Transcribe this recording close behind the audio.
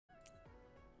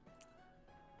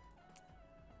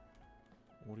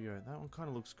audio. That one kind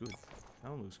of looks good.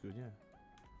 That one looks good, yeah.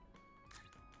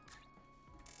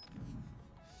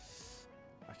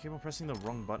 I keep on pressing the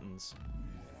wrong buttons.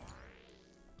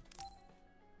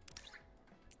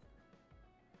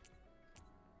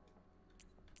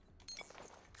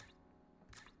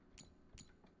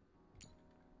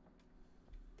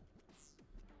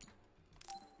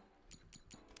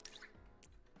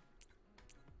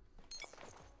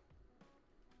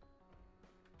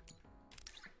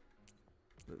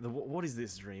 What is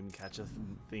this Dreamcatcher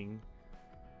thing?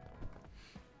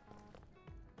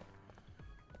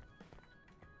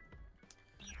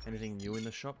 Anything new in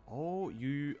the shop? Oh,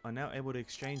 you are now able to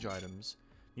exchange items.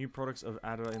 New products have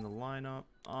added in the lineup.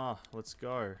 Ah, let's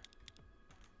go.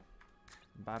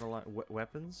 Battle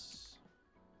weapons.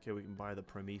 Okay, we can buy the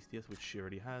Prometheus, which she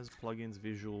already has. Plugins,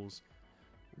 visuals,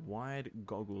 wide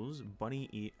goggles, bunny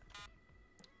ear.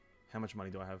 How much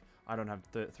money do I have? I don't have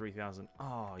 3,000.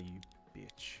 Oh, you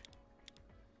bitch.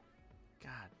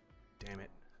 God damn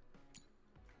it.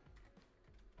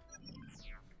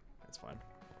 That's fine.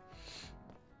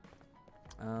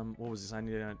 What was this? I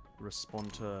need to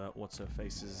respond to what's her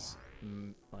face's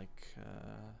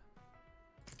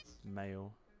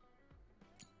mail.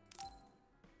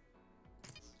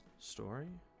 Story?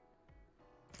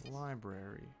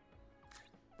 Library.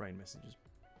 Brain messages.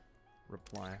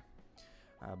 Reply.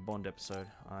 Bond episode.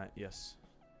 Yes.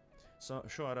 So,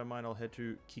 sure, I don't mind. I'll head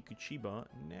to Kikuchiba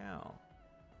now.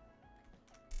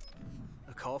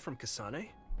 A call from Kasane?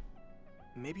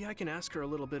 Maybe I can ask her a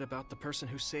little bit about the person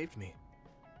who saved me.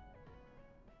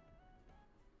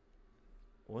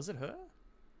 Was it her?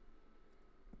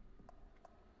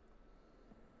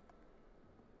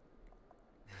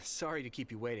 Sorry to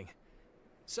keep you waiting.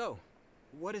 So,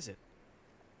 what is it?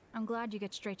 I'm glad you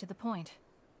get straight to the point.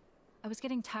 I was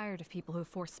getting tired of people who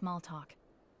force small talk.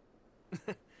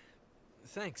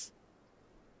 Thanks.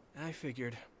 I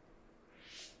figured.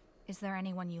 Is there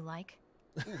anyone you like?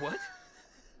 What?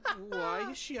 Why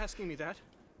is she asking me that?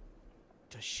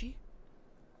 Does she?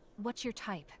 What's your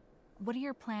type? What are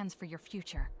your plans for your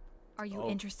future? Are you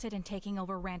interested in taking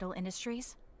over Randall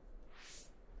Industries?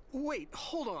 Wait,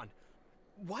 hold on.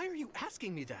 Why are you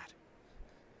asking me that?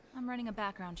 I'm running a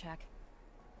background check.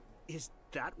 Is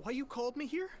that why you called me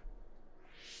here?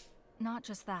 Not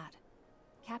just that.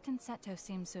 Captain Seto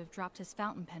seems to have dropped his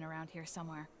fountain pen around here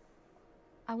somewhere.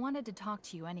 I wanted to talk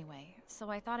to you anyway,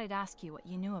 so I thought I'd ask you what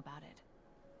you knew about it.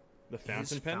 The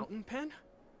fountain His pen? Fountain pen?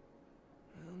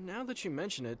 Well, now that you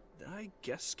mention it, I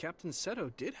guess Captain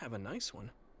Seto did have a nice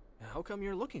one. How come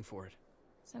you're looking for it?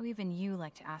 So even you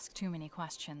like to ask too many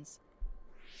questions.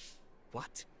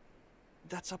 What?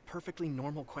 That's a perfectly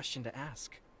normal question to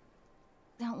ask.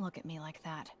 Don't look at me like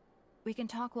that. We can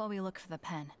talk while we look for the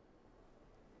pen.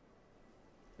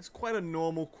 It's quite a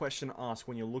normal question to ask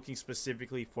when you're looking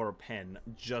specifically for a pen,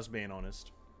 just being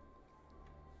honest.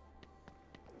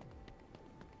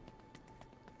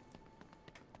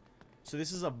 So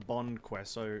this is a bond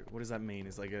quest, so what does that mean?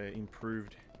 It's like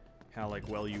improved how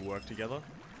well you work together.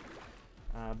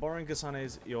 Borrowing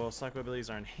Kasane's, your psycho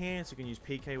abilities are enhanced. You can use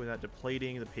PK without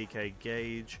depleting the PK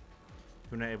gauge.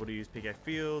 You're not able to use PK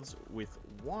fields with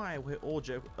Y, where all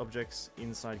objects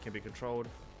inside can be controlled.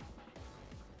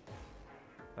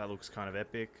 That looks kind of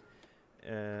epic.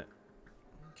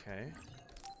 Okay.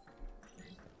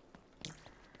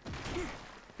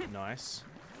 Nice.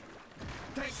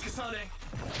 Thanks, Kasane!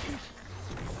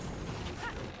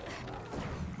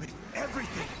 With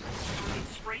everything! It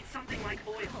sprayed something like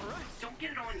oil. Don't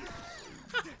get it on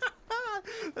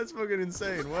you. That's fucking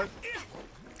insane, what?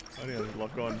 I need to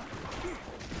lock on.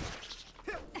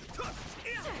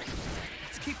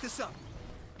 Let's keep this up!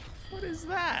 What is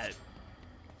that?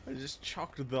 I just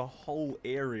chucked the whole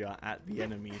area at the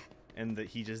enemy and that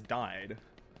he just died.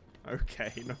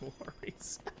 Okay, no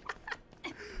worries.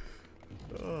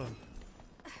 Ugh.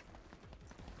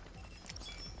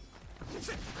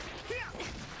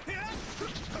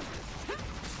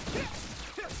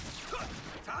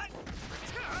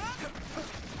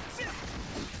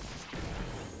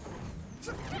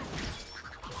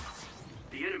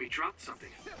 The enemy dropped something.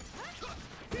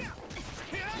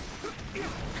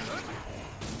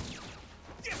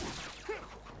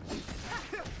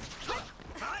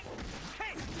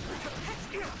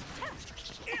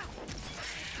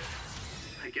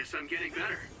 I guess I'm getting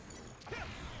better.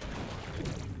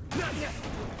 Not yet!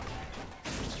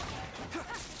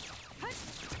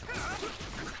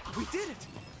 We did it!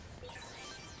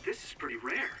 This is pretty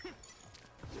rare.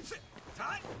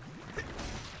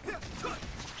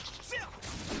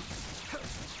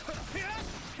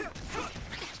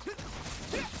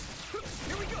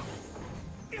 Here we go!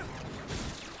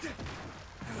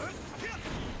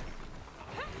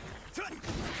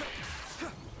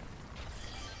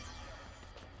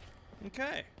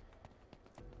 Okay.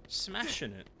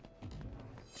 Smashing it.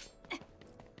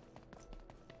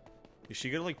 Is she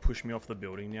gonna like push me off the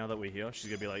building now that we're here? She's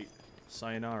gonna be like,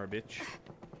 sayonara, bitch.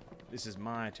 This is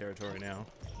my territory now.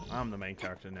 I'm the main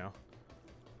character now.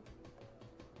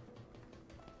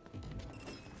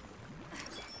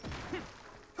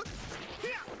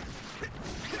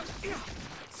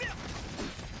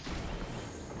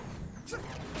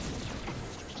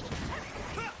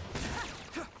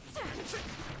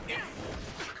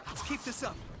 Let's keep this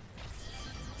up.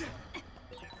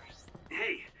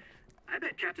 Hey, I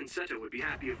bet Captain Seto would be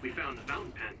happy if we found the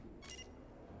fountain pen.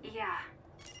 Yeah.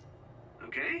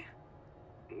 Okay?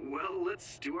 Well,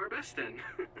 let's do our best then.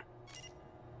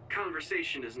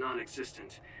 Conversation is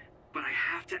non-existent, but I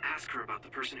have to ask her about the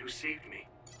person who saved me.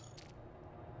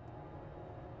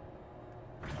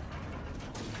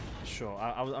 Sure,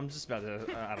 I'm just about to,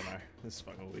 I don't know. This is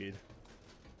fucking weird.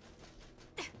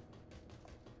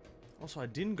 Also, I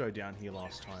didn't go down here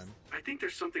last time. I think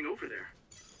there's something over there.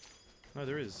 No,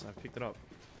 there is. I picked it up.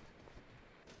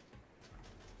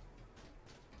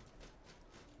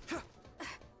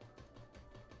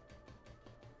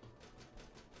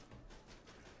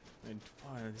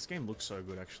 And this game looks so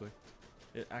good, actually.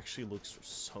 It actually looks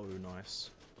so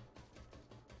nice.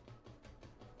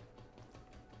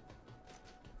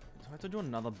 Do I have to do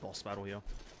another boss battle here?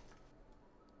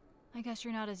 I guess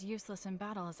you're not as useless in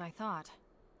battle as I thought.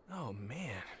 Oh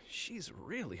man, she's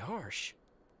really harsh.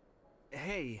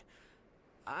 Hey,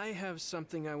 I have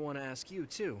something I want to ask you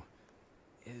too.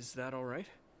 Is that alright?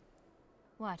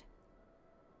 What?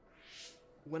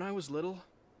 When I was little,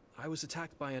 I was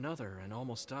attacked by another and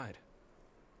almost died.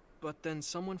 But then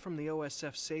someone from the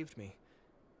OSF saved me,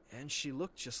 and she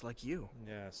looked just like you.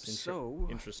 Yes,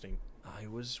 interesting. I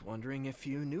was wondering if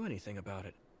you knew anything about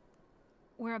it.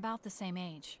 We're about the same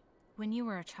age. When you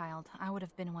were a child, I would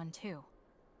have been one too.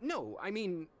 No, I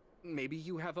mean, maybe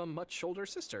you have a much older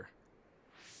sister.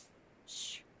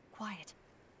 Shh, quiet.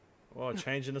 Oh,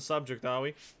 changing the subject, are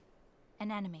we? An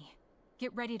enemy.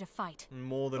 Get ready to fight.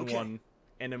 More than Okay. one.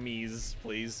 Enemies,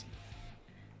 please.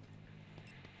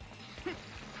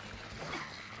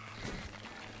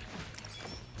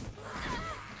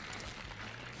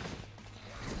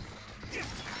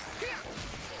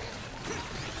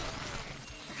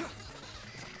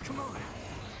 Come on.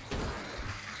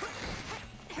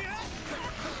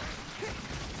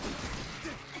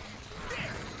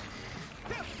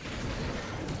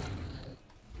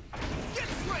 Get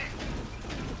slammed.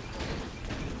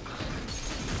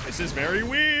 This is very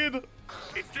weird.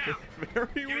 It's down! Very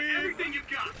Give me weird. everything you've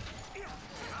got!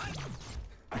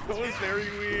 That was very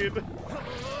weird.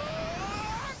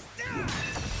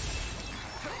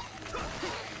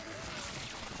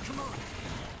 Come on.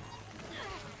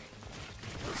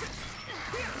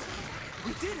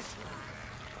 We did it.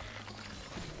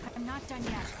 I'm not done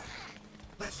yet.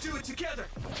 Let's do it together.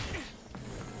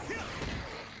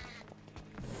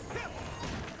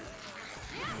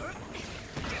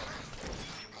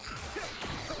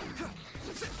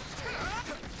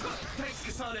 Thanks,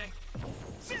 Kasane.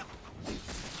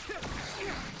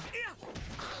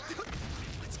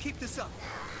 Let's keep this up.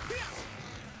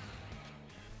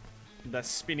 That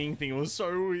spinning thing was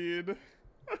so weird.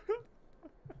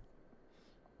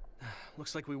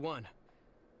 Looks like we won.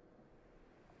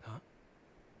 Huh?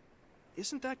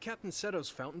 Isn't that Captain Seto's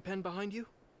fountain pen behind you?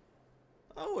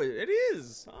 Oh, it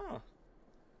is. Ah.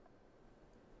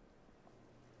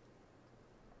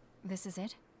 This is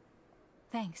it?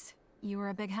 Thanks. You were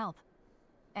a big help.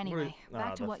 Anyway,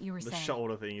 back to what you were the saying. The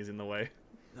shoulder thing is in the way.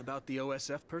 About the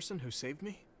OSF person who saved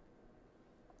me?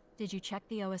 Did you check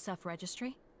the OSF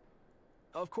registry?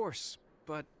 Of course,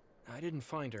 but I didn't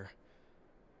find her.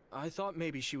 I thought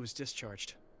maybe she was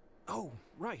discharged. Oh,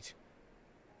 right.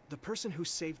 The person who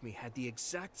saved me had the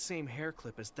exact same hair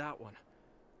clip as that one.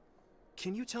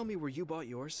 Can you tell me where you bought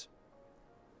yours?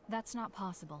 That's not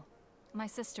possible. My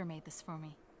sister made this for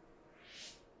me.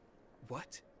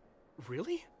 What?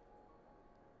 Really?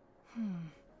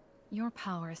 Your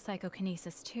power is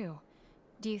psychokinesis too.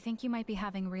 Do you think you might be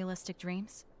having realistic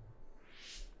dreams?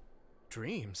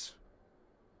 Dreams?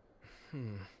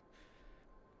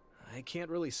 I can't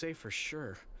really say for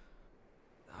sure.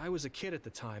 I was a kid at the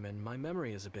time, and my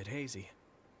memory is a bit hazy.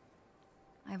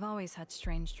 I've always had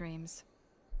strange dreams.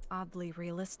 Oddly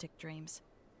realistic dreams.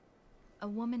 A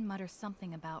woman mutters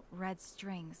something about red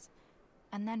strings,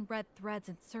 and then red threads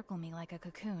encircle me like a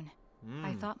cocoon.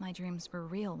 I thought my dreams were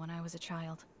real when I was a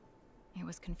child. It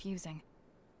was confusing.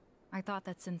 I thought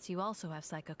that since you also have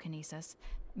psychokinesis,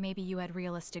 maybe you had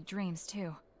realistic dreams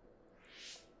too.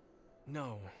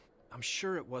 No, I'm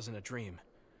sure it wasn't a dream.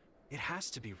 It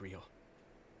has to be real.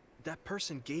 that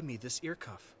person gave me this ear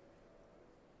cuff.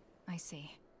 I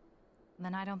see.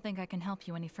 Then I don't think I can help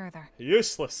you any further.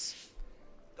 Useless.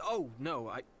 Oh,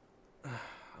 no,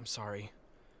 I'm sorry.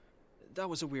 That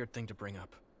was a weird thing to bring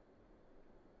up.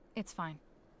 It's fine.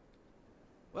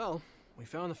 Well, we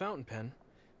found the fountain pen,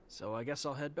 so I guess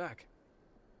I'll head back.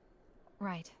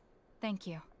 Right. Thank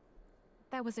you.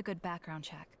 That was a good background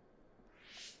check.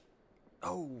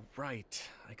 Oh, right.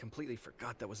 I completely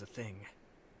forgot that was a thing.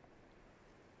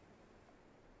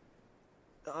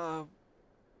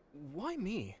 Why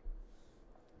me?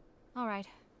 All right.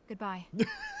 Goodbye.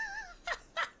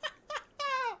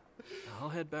 I'll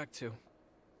head back too.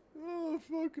 Oh,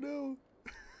 fuck no.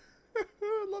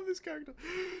 I love this character.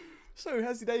 So,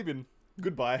 how's your day been?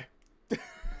 Goodbye.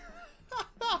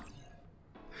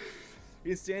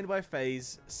 In standby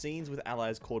phase, scenes with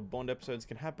allies called Bond episodes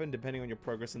can happen depending on your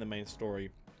progress in the main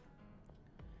story.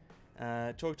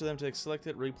 Talk to them to select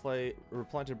it, reply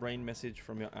to brain message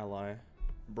from your ally.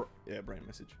 Brain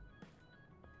message.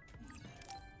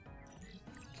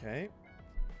 Okay.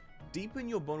 Deepen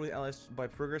your bond with allies by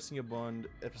progressing your bond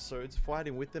episodes,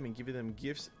 fighting with them and giving them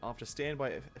gifts after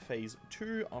standby phase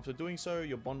 2. After doing so,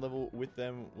 your bond level with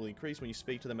them will increase when you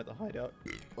speak to them at the hideout.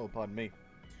 Oh, pardon me.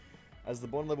 As the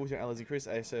bond level with your allies increase,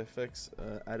 ASA effects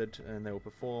added, and they will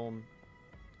perform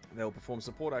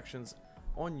support actions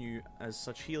on you as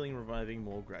such, healing, reviving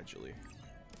more regularly.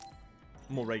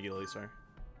 Sorry,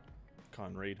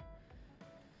 can't read.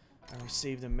 I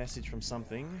received a message from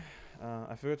something.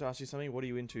 I forgot to ask you something. What are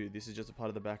you into? This is just a part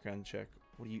of the background check.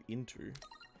 What are you into?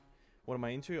 What am I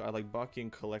into? I like Baki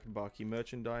and collect Baki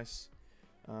merchandise.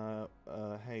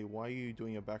 Hey, why are you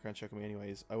doing a background check on me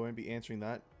anyways? I won't be answering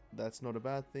that. That's not a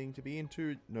bad thing to be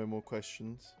into. No more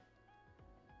questions.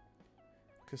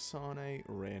 Kasane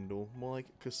Randall. More like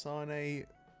Kasane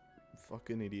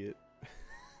fucking idiot.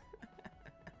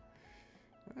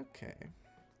 Okay.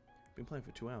 Been playing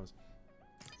for 2 hours.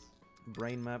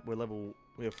 Brain map, we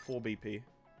have 4 BP.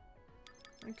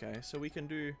 Okay, so we can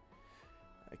do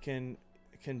can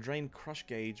drain crush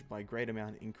gauge by great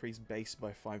amount, increase base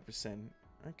by 5%.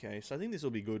 Okay, so I think this will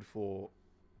be good for,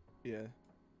 yeah.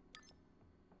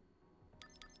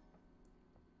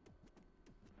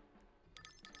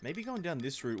 Maybe going down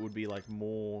this route would be like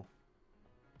more,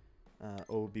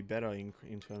 or would be better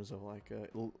in terms of like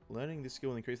learning this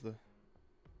skill will increase the.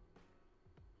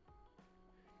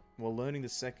 Well, learning the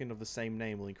second of the same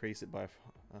name will increase it by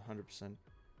 100%.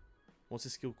 What's the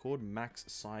skill called? Max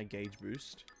Psi Gauge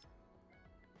Boost.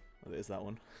 Oh, there's that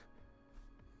one.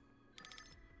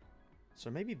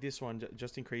 So maybe this one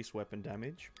just increase weapon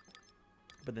damage,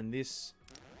 but then this,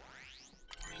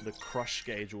 the crush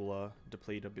gauge will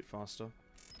deplete a bit faster,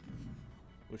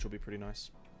 which will be pretty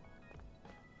nice.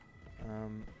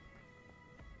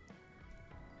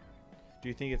 Do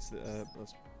you think it's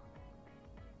let's.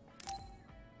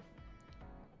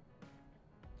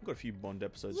 I've got a few Bond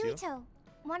episodes here. Yuito,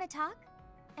 wanna talk?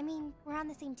 I mean, we're on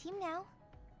the same team now.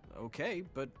 Okay,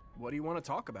 but what do you want to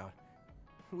talk about?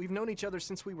 We've known each other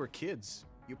since we were kids.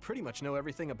 You pretty much know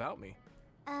everything about me.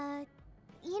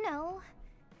 You know,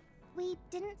 we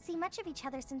didn't see much of each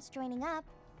other since joining up.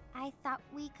 I thought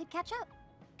we could catch up.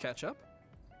 Catch up?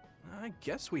 I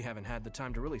guess we haven't had the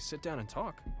time to really sit down and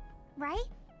talk. Right?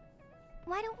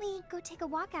 Why don't we go take a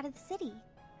walk out of the city?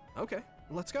 Okay,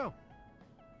 let's go.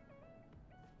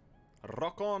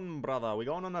 Rock on, brother. We're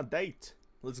going on a date.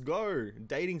 Let's go.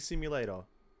 Dating simulator.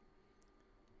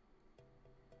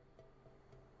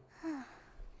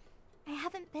 I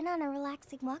haven't been on a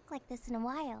relaxing walk like this in a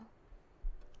while.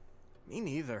 Me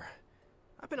neither.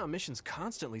 I've been on missions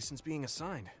constantly since being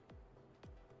assigned.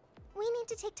 We need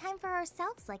to take time for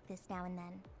ourselves like this now and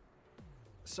then.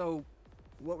 So,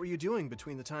 what were you doing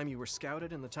between the time you were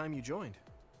scouted and the time you joined?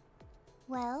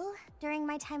 Well, during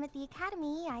my time at the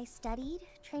academy, I studied,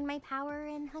 trained my power,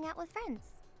 and hung out with friends.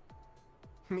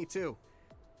 Me too.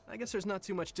 I guess there's not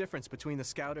too much difference between the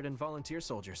scouted and volunteer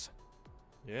soldiers.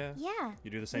 Yeah. Yeah. You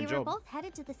do the same we job. were both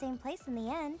headed to the same place in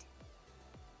the end.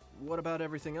 What about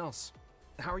everything else?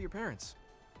 How are your parents?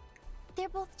 They're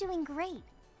both doing great.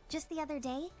 Just the other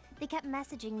day, they kept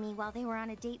messaging me while they were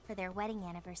on a date for their wedding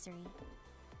anniversary.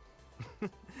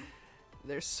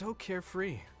 They're so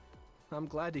carefree. I'm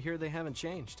glad to hear they haven't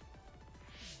changed.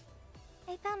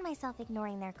 I found myself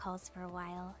ignoring their calls for a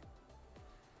while.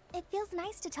 It feels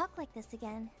nice to talk like this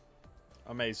again.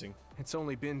 Amazing. It's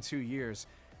only been 2 years,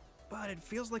 but it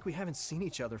feels like we haven't seen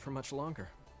each other for much longer.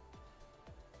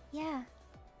 Yeah,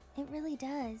 it really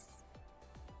does.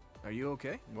 Are you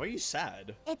okay? Why are you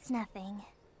sad? It's nothing.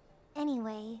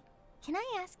 Anyway, can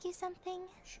I ask you something?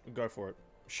 Go for it.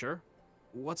 Sure.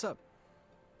 What's up?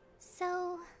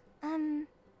 So,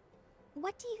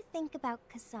 what do you think about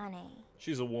Kasane?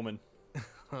 She's a woman.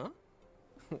 Huh?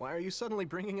 Why are you suddenly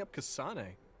bringing up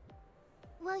Kasane?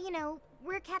 Well, you know,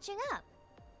 we're catching up.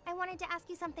 I wanted to ask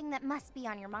you something that must be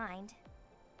on your mind.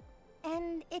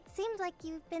 And it seemed like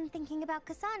you've been thinking about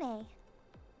Kasane.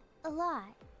 A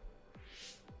lot.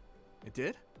 It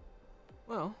did?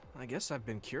 Well, I guess I've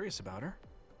been curious about her.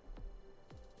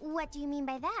 What do you mean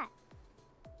by that?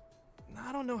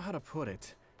 I don't know how to put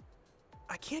it.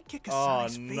 I can't get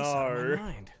Kasane's face out of my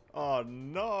mind. Oh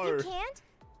no! You can't?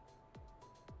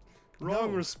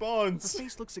 Wrong No. response! Her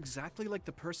face looks exactly like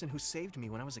the person who saved me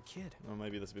when I was a kid. Oh,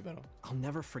 maybe that's a bit better. I'll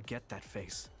never forget that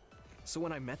face. So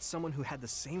when I met someone who had the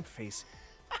same face,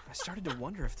 I started to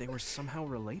wonder if they were somehow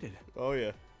related. Oh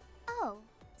yeah. Oh,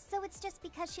 so it's just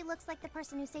because she looks like the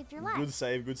person who saved your life. Good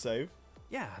save, good save.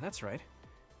 Yeah, that's right.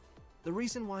 The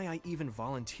reason why I even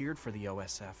volunteered for the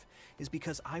OSF is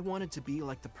because I wanted to be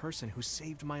like the person who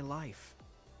saved my life.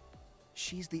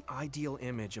 She's the ideal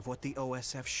image of what the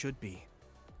OSF should be.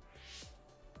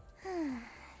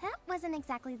 That wasn't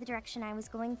exactly the direction I was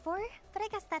going for, but I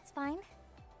guess that's fine.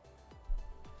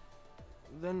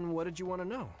 Then what did you want to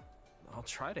know? I'll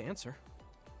try to answer.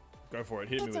 Go for it,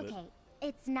 hit It's me with okay. it.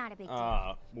 It's not a big deal.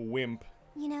 Ah, wimp.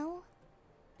 You know,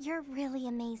 you're really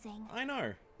amazing. I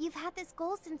know. You've had this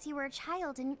goal since you were a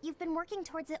child, and you've been working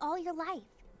towards it all your life.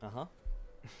 Uh-huh.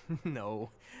 No,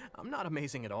 I'm not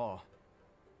amazing at all.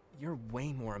 You're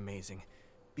way more amazing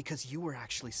because you were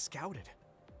actually scouted.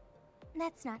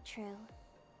 That's not true.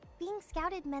 Being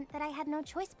scouted meant that I had no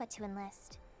choice but to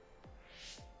enlist.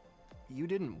 You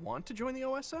didn't want to join the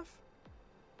OSF?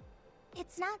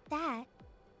 It's not that,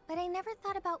 but I never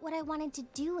thought about what I wanted to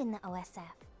do in the OSF.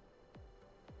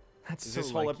 That's Is so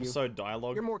this whole like you. episode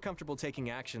dialogue? You're more comfortable taking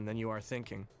action than you are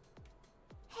thinking.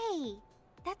 Hey,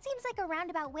 that seems like a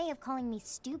roundabout way of calling me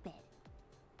stupid.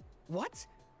 What?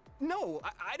 No,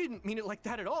 I didn't mean it like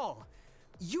that at all.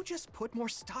 You just put more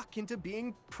stock into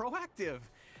being proactive.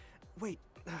 Wait,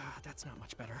 that's not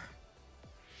much better.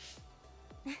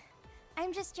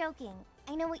 I'm just joking.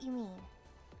 I know what you mean.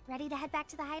 Ready to head back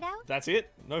to the hideout? That's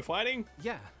it? No fighting?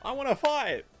 Yeah, I want to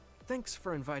fight! thanks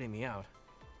for inviting me out.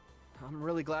 I'm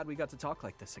really glad we got to talk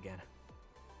like this again.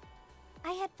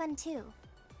 I had fun too.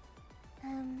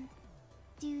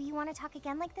 Do you want to talk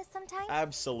again like this sometime?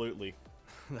 Absolutely.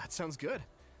 That sounds good.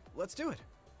 Let's do it.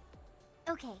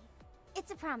 Okay,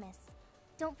 it's a promise.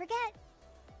 Don't forget.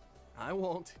 I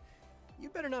won't. You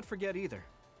better not forget either.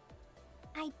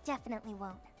 I definitely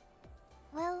won't.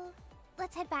 Well,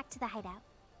 let's head back to the hideout.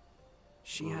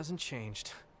 She hasn't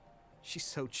changed. She's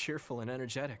so cheerful and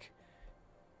energetic.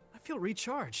 I feel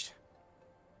recharged.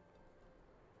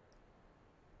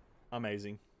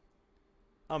 Amazing.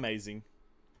 Amazing.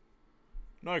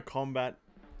 No combat,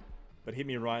 but hit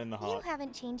me right in the You heart.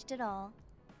 haven't changed at all.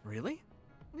 Really?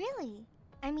 Really?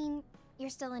 I mean, you're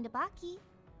still into Baki,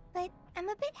 but I'm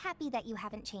a bit happy that you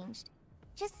haven't changed.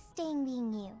 Just staying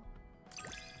being you.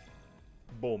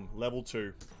 Boom. Level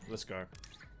 2. Let's go.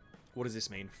 What does this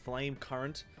mean? Flame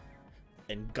Current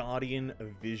and Guardian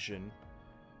Vision.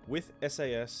 With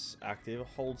SAS active,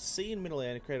 hold C in middle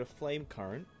air to create a flame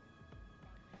current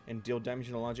and deal damage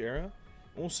in a large area.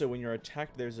 Also, when you're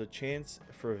attacked, there's a chance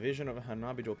for a vision of a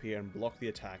Hanabi to appear and block the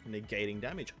attack, negating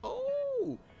damage.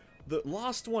 Oh! The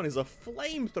last one is a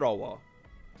flamethrower.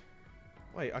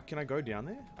 Wait, can I go down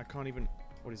there? I can't even...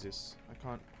 What is this? I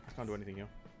can't do anything here.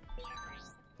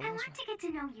 I want to get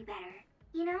to know you better,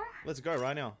 you know? Let's go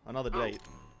right now. Another date.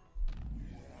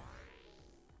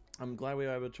 I'm glad we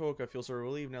were able to talk. I feel so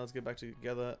relieved. Now let's get back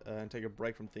together and take a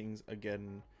break from things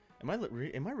again. Am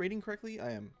I reading correctly?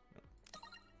 I am.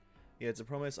 Yeah, it's a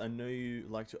promise. I know you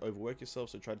like to overwork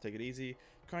yourself, so try to take it easy.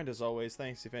 Kind as always.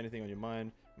 Thanks if anything on your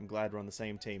mind. I'm glad we're on the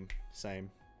same team. Same.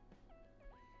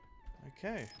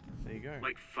 Okay, there you go.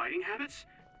 Like fighting habits?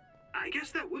 I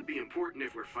guess that would be important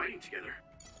if we're fighting together.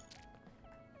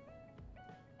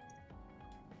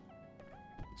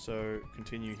 So,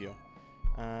 continue here.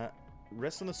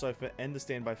 Rest on the sofa, end the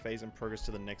standby phase, and progress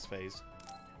to the next phase.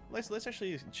 Let's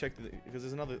actually check,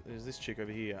 because there's this chick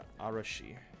over here,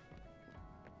 Arashi.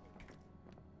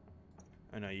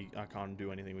 I know, I can't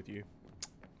do anything with you.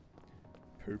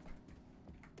 Poop.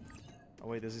 Oh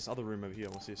wait, there's this other room over here.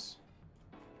 What's this?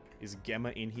 Is Gemma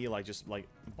in here, like, just, like,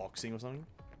 boxing or something?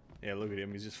 Yeah, look at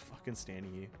him. He's just fucking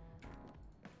standing here.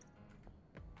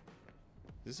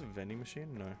 Is this a vending machine?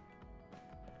 No.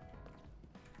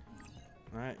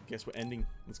 Alright, guess we're ending.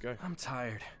 Let's go. I'm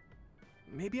tired.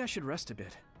 Maybe I should rest a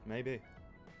bit. Maybe.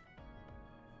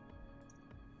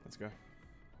 Let's go.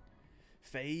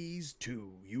 Phase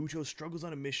 2. Yuito struggles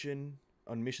on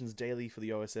missions daily for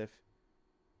the OSF.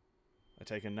 I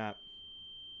take a nap.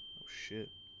 Oh shit.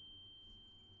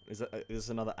 Is this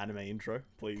another anime intro,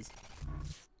 please?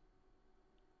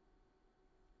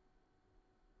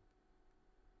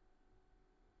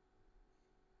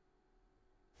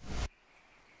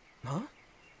 Huh?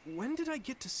 When did I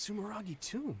get to Sumeragi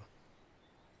Tomb?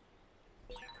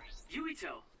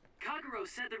 Yuito, Kagero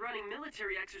said they're running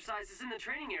military exercises in the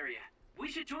training area. We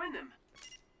should join them.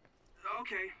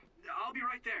 Okay, I'll be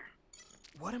right there.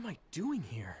 What am I doing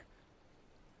here?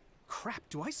 Crap,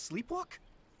 do I sleepwalk?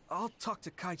 I'll talk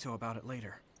to Kaito about it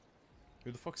later.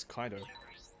 Who the fuck's Kaido?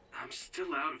 I'm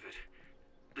still out of it.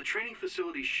 The training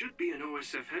facility should be in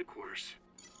OSF headquarters.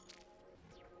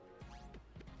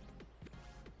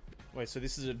 Wait, so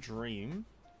this is a dream?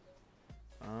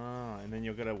 Ah, and then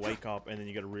you're gonna wake up and then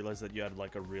you're gonna realize that you had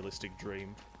like a realistic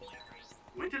dream.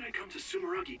 When did I come to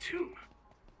Sumeragi Tomb?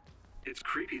 It's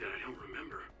creepy that I don't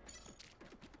remember.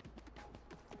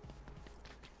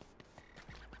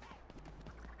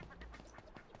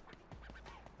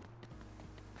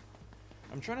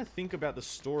 I'm trying to think about the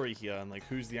story here and like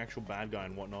who's the actual bad guy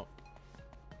and whatnot.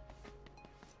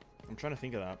 I'm trying to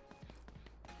think of that.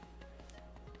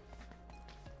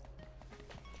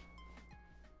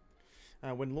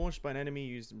 When launched by an enemy,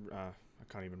 use... I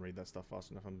can't even read that stuff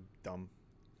fast enough. I'm dumb.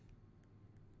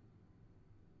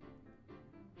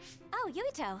 Oh,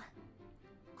 Yuito.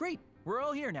 Great, we're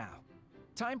all here now.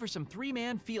 Time for some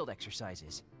three-man field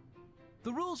exercises.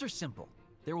 The rules are simple.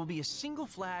 There will be a single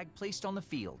flag placed on the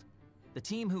field. The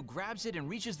team who grabs it and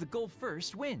reaches the goal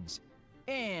first wins.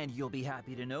 And you'll be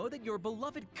happy to know that your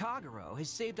beloved Kagero has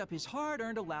saved up his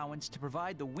hard-earned allowance to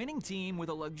provide the winning team with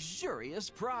a luxurious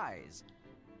prize.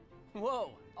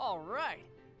 Whoa, all right.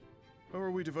 How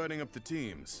are we dividing up the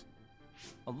teams?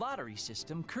 A lottery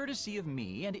system courtesy of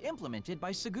me and implemented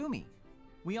by Tsugumi.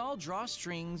 We all draw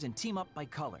strings and team up by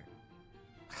color.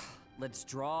 Let's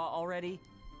draw already.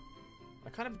 I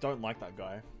kind of don't like that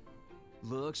guy.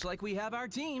 Looks like we have our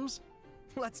teams.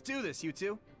 Let's do this, you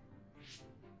two.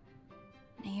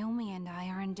 Naomi and I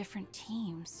are in different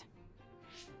teams.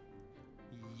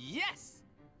 Yes!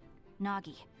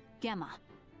 Nagi, Gemma,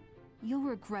 you'll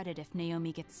regret it if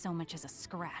Naomi gets so much as a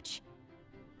scratch.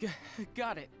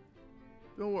 Got it.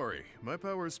 Don't worry, my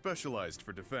power is specialized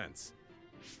for defense.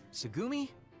 Tsugumi,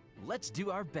 let's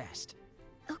do our best.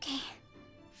 Okay.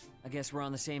 I guess we're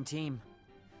on the same team.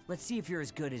 Let's see if you're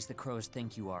as good as the crows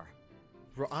think you are.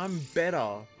 Bro, I'm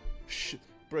better.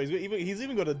 Bro, he's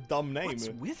even got a dumb name. What's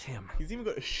with him? He's even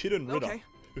got Shiden Ritter. Okay.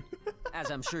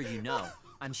 As I'm sure you know,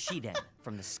 I'm Shiden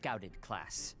from the Scouted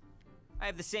class. I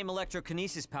have the same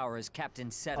electrokinesis power as Captain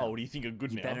Seto. Oh, what do you think of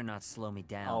good You now? better not slow me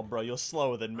down. Oh, bro, you're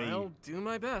slower than me. I'll do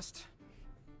my best.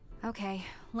 Okay,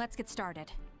 let's get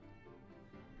started.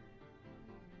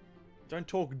 Don't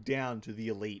talk down to the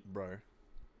elite, bro.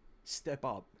 Step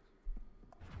up.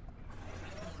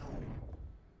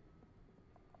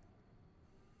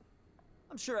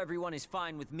 I'm sure everyone is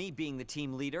fine with me being the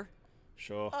team leader.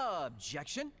 Sure.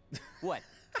 Objection? What?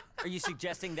 Are you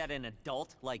suggesting that an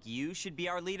adult like you should be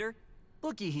our leader?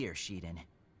 Looky here, Shiden.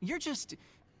 You're just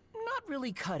not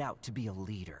really cut out to be a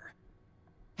leader.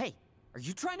 Hey, are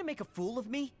you trying to make a fool of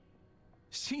me?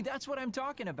 See, that's what I'm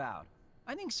talking about.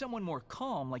 I think someone more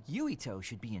calm like Yuito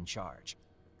should be in charge.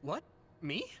 What?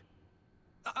 Me?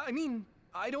 I mean,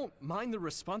 I don't mind the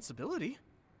responsibility.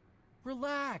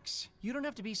 Relax. You don't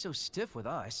have to be so stiff with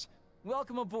us.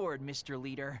 Welcome aboard, Mr.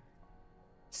 Leader.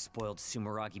 Spoiled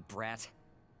Sumeragi brat.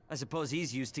 I suppose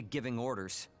he's used to giving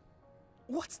orders.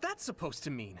 What's that supposed to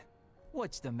mean?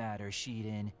 What's the matter,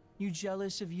 Shiden? You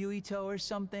jealous of Yuito or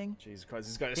something? Jesus Christ,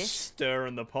 this guy's This-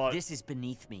 stirring the pot. This is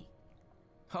beneath me.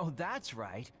 Oh, that's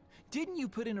right. Didn't you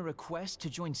put in a request to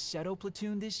join Seto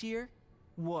platoon this year?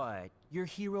 What? Your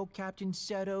hero Captain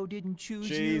Seto didn't choose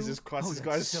you? Jesus Christ, Oh, this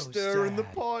that's guy's so stirring the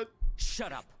sad. pot.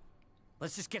 Shut up.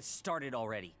 Let's just get started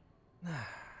already.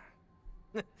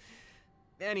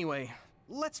 Anyway,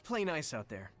 let's play nice out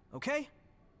there, okay?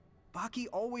 Baki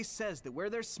always says that where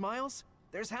there's smiles,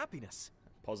 there's happiness.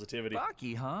 Positivity.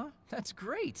 Baki, huh? That's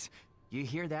great. You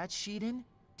hear that, Shiden?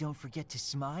 Don't forget to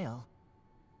smile.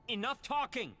 Enough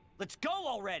talking. Let's go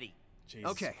already.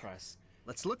 Jesus Okay. Christ.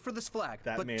 Let's look for this flag,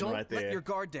 That but man don't right let there. your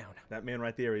guard down. That man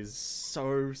right there is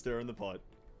so stirring the pot.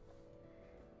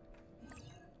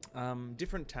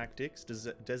 Different tactics.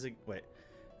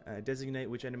 Designate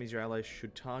which enemies your allies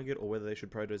should target or whether they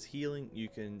should prioritize healing. You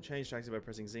can change tactics by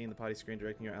pressing Z in the party screen.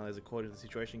 Directing your allies according to the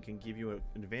situation can give you an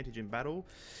advantage in battle.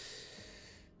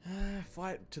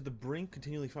 Fight to the brink.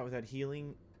 Continually fight without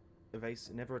healing.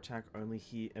 Evase. Never attack. Only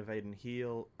evade and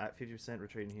heal. At 50%,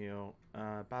 retreat and heal.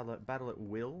 Battle at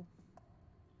will.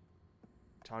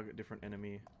 Target different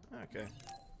enemy. Okay.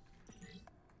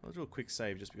 I'll do a quick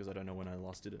save just because I don't know when I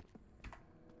last did it.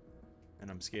 and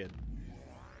I'm scared.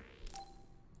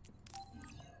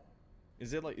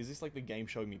 Is this like the game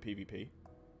showing me PvP?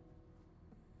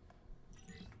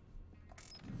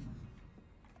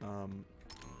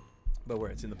 But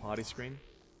where it's in the party screen.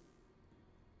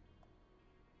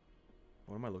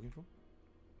 What am I looking for?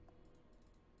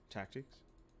 Tactics.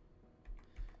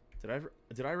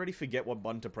 Did I already forget what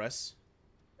button to press?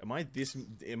 Am I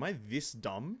this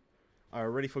dumb? I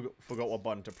already forgot what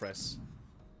button to press.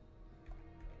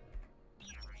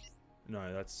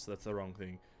 No, that's the wrong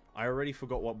thing. I already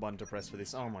forgot what button to press for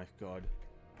this. Oh my god.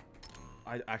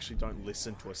 I actually don't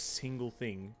listen to a single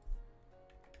thing.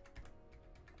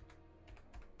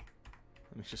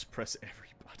 Let me just press every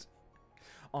button.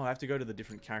 Oh, I have to go to the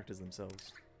different characters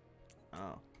themselves.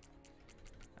 Oh.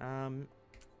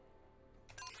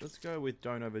 Let's go with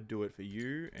don't overdo it for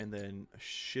you, and then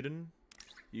Shidden.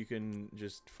 You can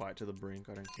just fight to the brink.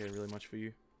 I don't care really much for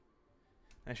you.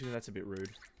 Actually, that's a bit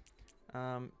rude.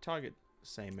 Target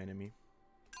same enemy.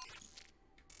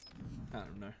 I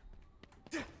don't know.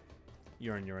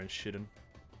 You're on your own, Shidden.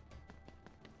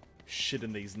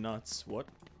 Shidden these nuts. What?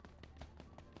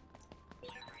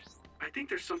 I think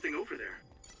there's something over there.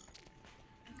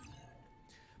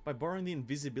 By borrowing the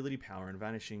invisibility power and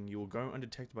vanishing, you will go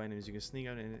undetected by enemies. You can sneak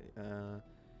out and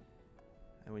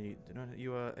when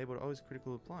you are able to always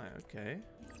critical apply. Okay.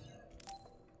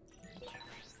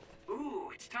 Ooh,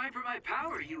 it's time for my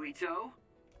power, Yuito.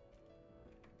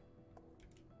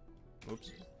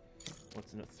 Oops.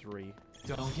 What's in it? 3.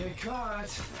 Don't get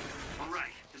caught. All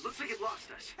right, it looks like it lost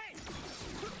us.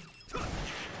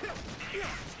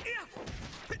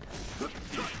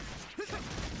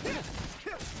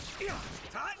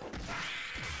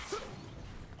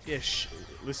 Yeah,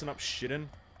 listen up, Shidden.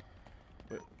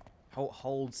 Wait,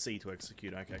 hold C to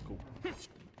execute. Okay, cool. I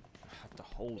have to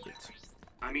hold it.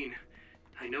 I mean,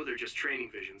 I know they're just training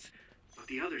visions, but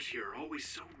the others here are always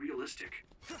so realistic.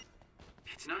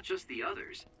 It's not just the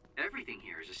others. Everything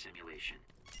here is a simulation.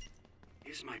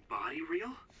 Is my body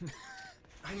real?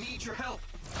 I need your help.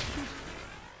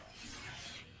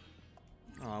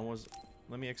 Oh,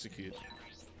 let me execute.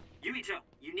 Yuito,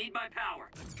 you need my power.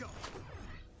 Let's go.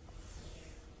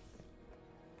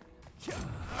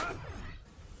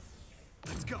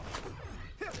 Let's go.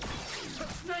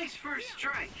 Nice first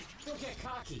strike. Don't get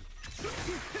cocky.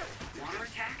 Water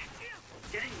attack?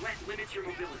 Getting wet limits your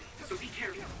mobility, so be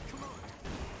careful.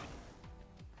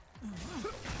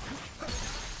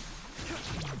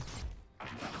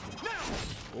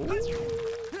 Ooh.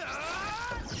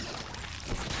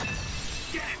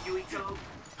 Get him, Yuito.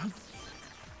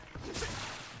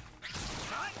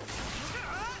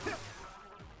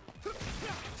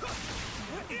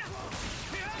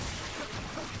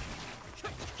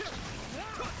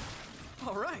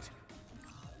 All right.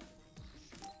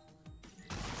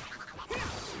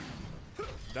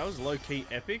 That was low-key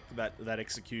epic, that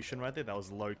execution right there. That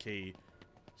was low-key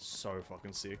so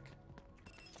fucking sick.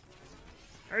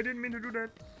 I didn't mean to do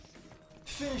that.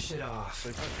 Finish it off. So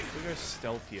if we go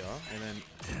stealth here, and then...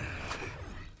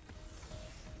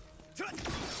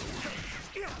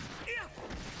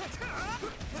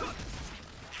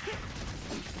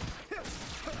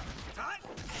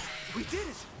 We did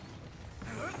it!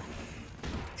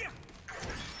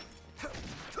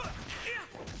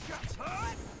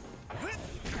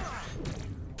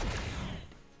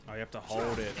 Oh, you have to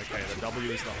hold it. Okay, the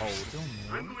W is the hold.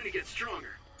 I'm going to get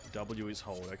stronger. W is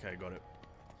hold. Okay, got it.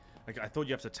 Okay, I thought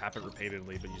you have to tap it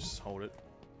repeatedly, but you just hold it.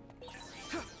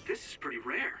 This is pretty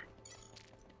rare.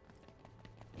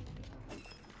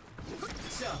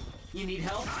 So, you need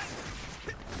help?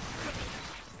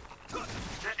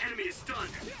 That enemy is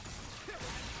stunned.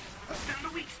 Found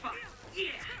a weak spot.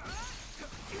 Yeah.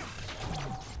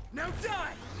 Now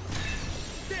die!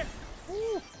 There.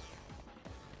 Ooh.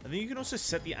 I think you can also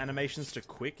set the animations to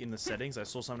quick in the settings. I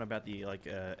saw something about the like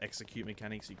execute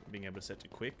mechanics being able to set to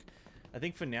quick. I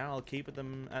think for now I'll keep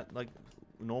them at like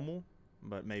normal,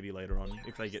 but maybe later on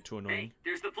if they get too annoying. Hey,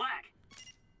 there's the flag.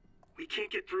 We can't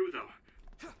get through though.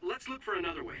 Let's look for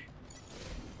another way.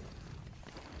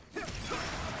 Let's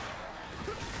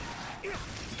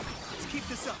keep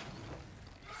this up.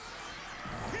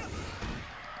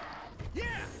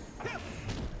 Yeah!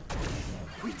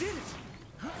 We did it!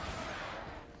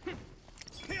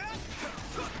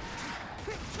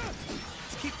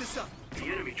 Let's keep this up. The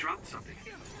enemy dropped something.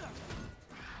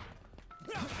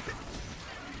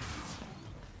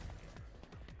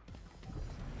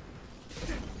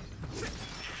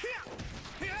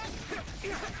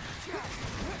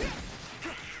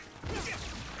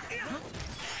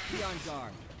 Be on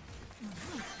guard.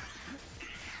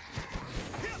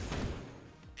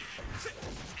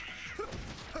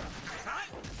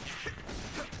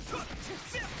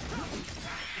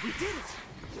 We did it!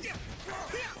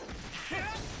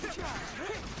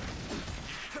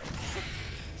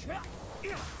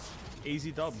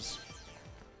 Easy dubs.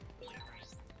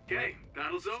 Okay,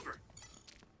 battle's over.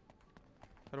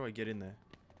 How do I get in there?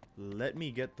 Let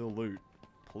me get the loot,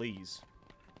 please.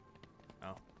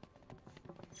 Oh.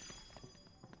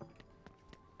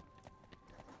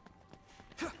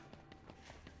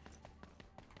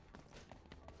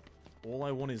 All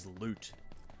I want is loot.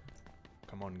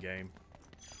 Come on, game.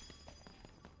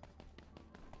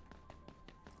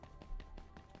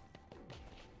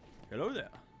 Hello there.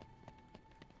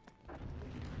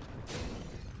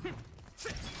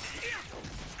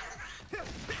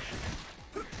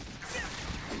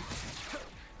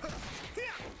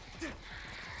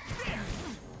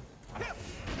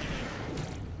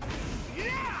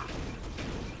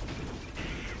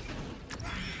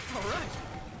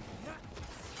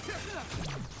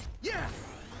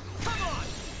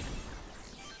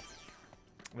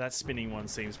 That spinning one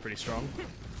seems pretty strong.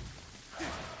 Oh,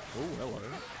 hello.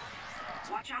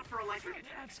 Watch out for electric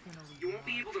attacks. You won't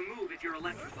be able to move if you're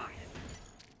electrified.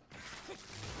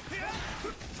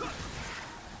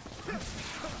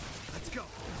 Let's go.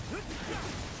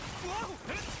 Whoa!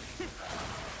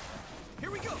 Here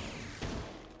we go.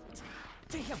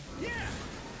 Damn. Yeah.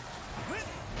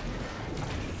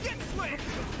 Get slammed.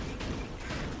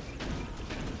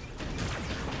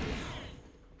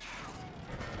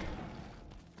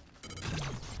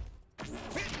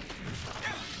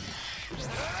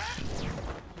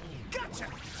 Gotcha.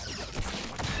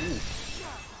 Ooh.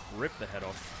 Rip the head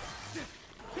off.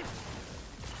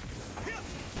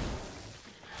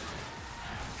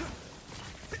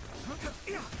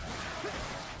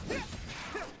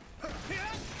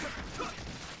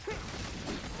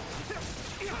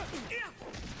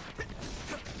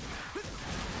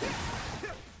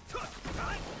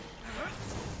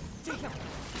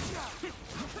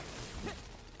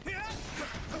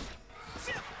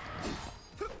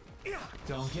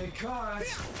 Don't get caught.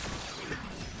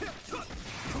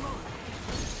 Come on.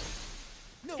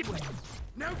 No way.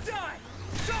 Now die.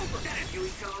 It's over. Get it,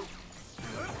 Yuito.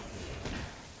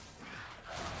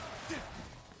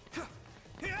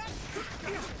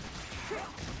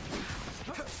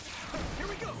 Here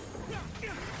we go.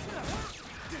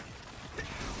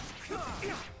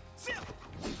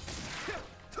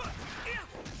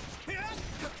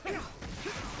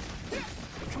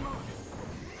 Come on.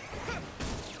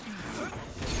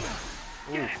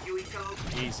 Get it, Yuito.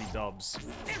 Easy dubs.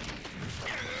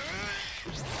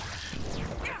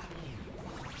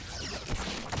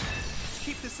 Let's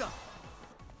keep this up.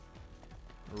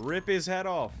 Rip his head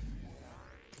off.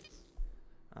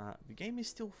 The game is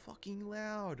still fucking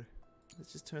loud.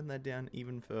 Let's just turn that down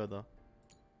even further.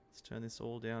 Let's turn this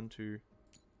all down to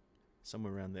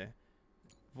somewhere around there.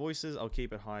 Voices, I'll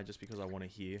keep it high just because I want to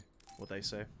hear what they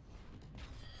say.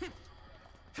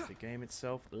 The game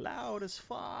itself, loud as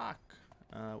fuck.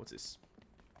 What's this?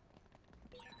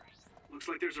 Looks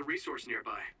like there's a resource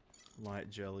nearby. Light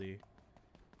jelly.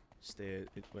 Stair.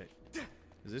 Wait.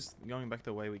 Is this going back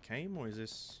the way we came, or is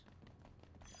this...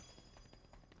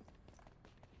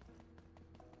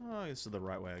 Oh, this is the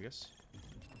right way, I guess.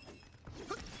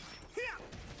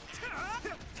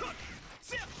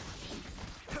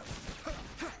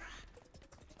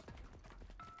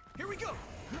 Here we go.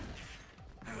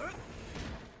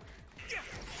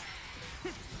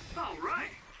 All right.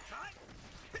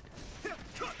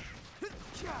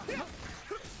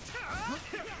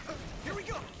 Here we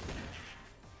go.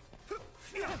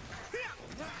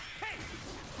 Hey.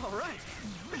 All right.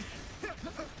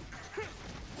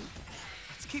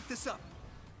 Let's keep this up.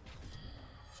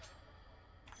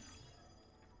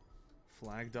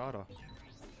 Flag data.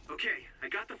 Okay, I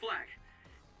got the flag.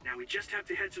 Now we just have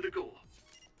to head to the goal.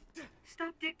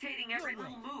 Stop dictating every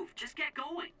little move. Just get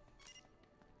going.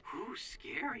 Ooh,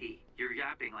 scary. You're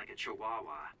yapping like a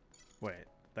chihuahua. Wait,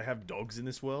 they have dogs in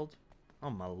this world? Oh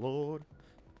my lord.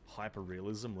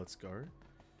 Hyper-realism, let's go.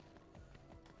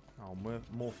 Oh,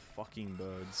 more fucking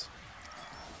birds.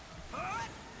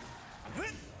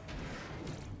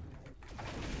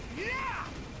 Yeah!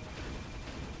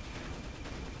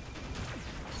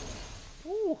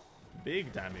 Ooh,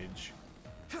 big damage.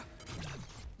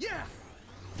 Yeah!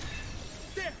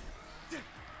 There!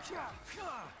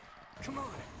 Come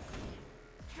on!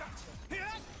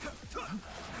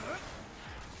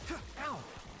 Ow!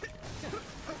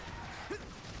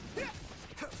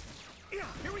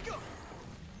 Here we go!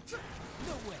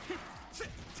 No way!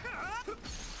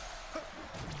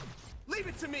 Leave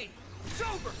it to me! It's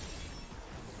over!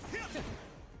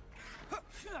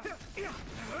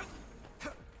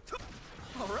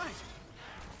 All right.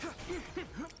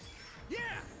 Yeah.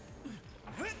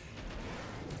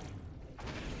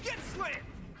 Get slammed.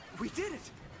 We did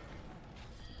it.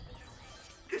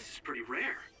 This is pretty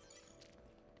rare.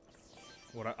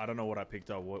 What I don't know what I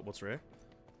picked up. What's rare?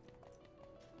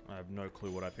 I have no clue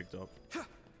what I picked up.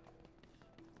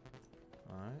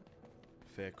 Alright.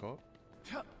 Fair cop.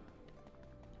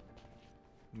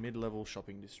 Mid-level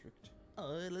shopping district.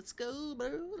 Oh, let's go, bro.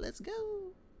 Let's go.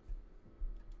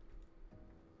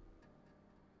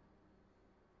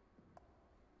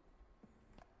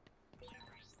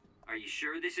 Are you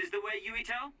sure this is the way,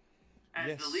 Yuito? As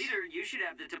Yes. the leader, you should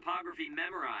have the topography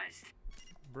memorized.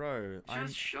 Bro,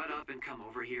 Just shut up and come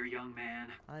over here, young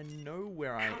man. I know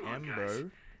where I Come on, am, guys.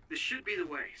 bro. This should be the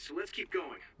way, so let's keep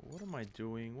going. What am I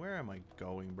doing? Where am I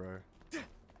going, bro?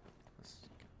 Let's-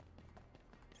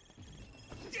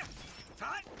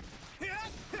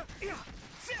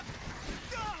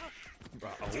 Bro,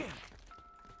 oh.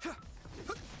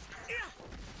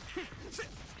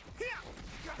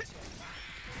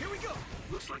 Here we go.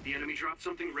 Looks like the enemy dropped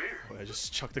something rare. I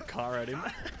just chucked a car at him.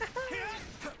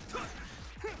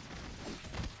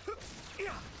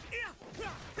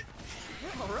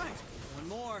 All right. One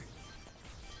more.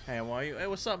 Hey, how are you? Hey,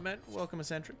 what's up, man? Welcome,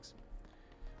 Eccentrics.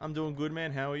 I'm doing good,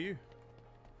 man. How are you?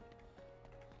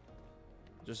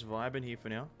 Just vibing here for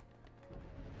now.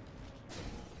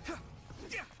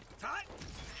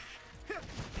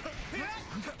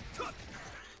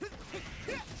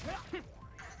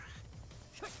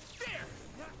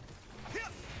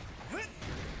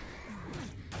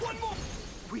 One more.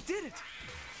 We did it.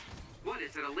 What,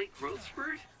 is it a late growth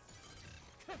spurt?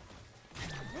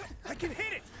 I can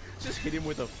hit it. Just hit him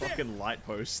with a fucking light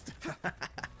post.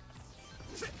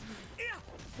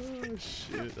 Oh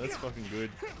shit, that's fucking good.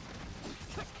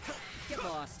 Get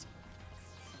lost.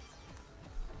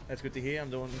 That's good to hear.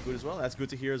 I'm doing good as well. That's good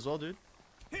to hear as well, dude.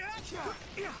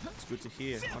 It's good to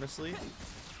hear, honestly.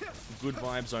 Good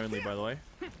vibes only, by the way.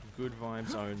 Good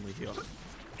vibes only here.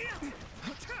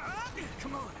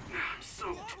 Come on. I'm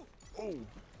soaked. Oh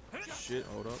shit,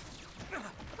 hold up.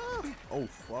 Oh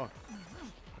fuck.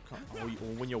 I can't,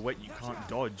 oh, when you're wet, you can't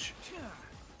dodge.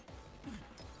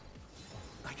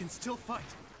 I can still fight.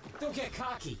 Don't get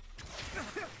cocky.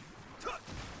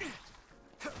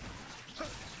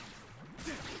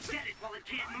 Get it while it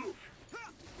can't move.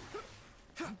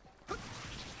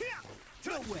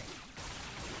 No way.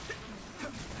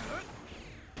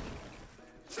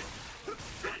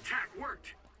 That attack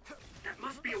worked. That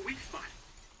must be a weak spot.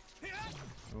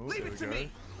 Oh, Leave there it we to go.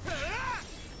 me.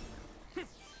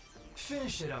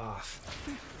 Finish it off.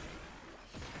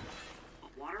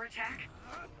 A water attack?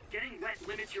 Getting wet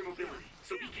limits your mobility,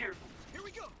 so be careful. Here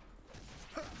we go.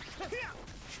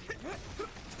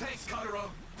 Thanks, Kotaro.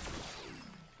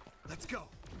 Let's go.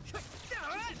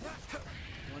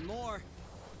 One more.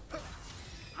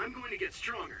 I'm going to get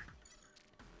stronger.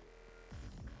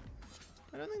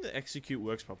 I don't think the execute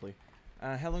works properly.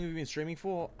 How long have you been streaming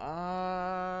for?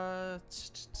 I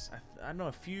don't know,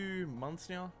 a few months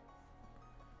now.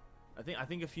 I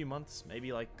think a few months,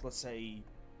 maybe like let's say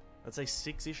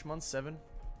 6-ish months, 7,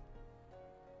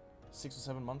 6 or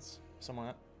 7 months, something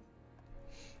like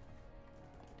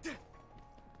that.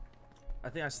 I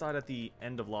think I started at the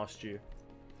end of last year.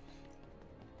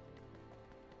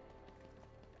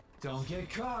 Don't get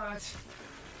caught.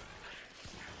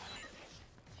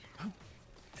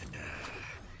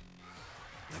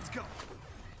 Let's go.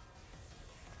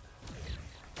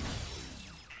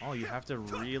 Oh, you have to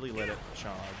really let it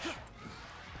charge.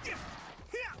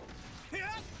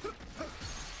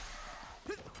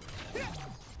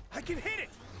 I can hit it.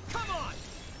 Come on.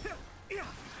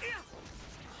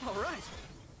 All right.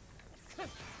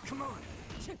 Come on.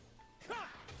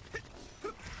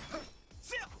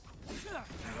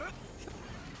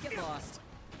 Get lost.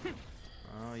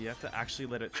 Oh, you have to actually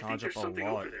let it I think charge up there's a something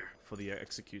lot over there. for the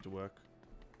execute to work.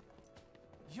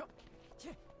 Yup.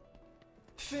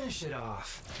 Finish it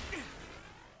off.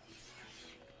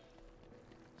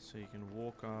 So you can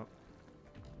walk up.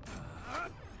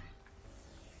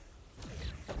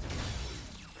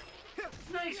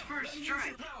 Nice first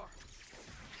strike.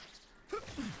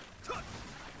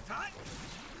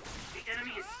 The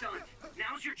enemy is stunned.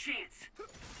 Now's your chance.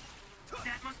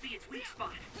 That must be its weak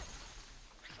spot.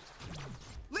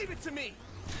 Leave it to me.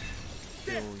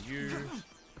 Kill you.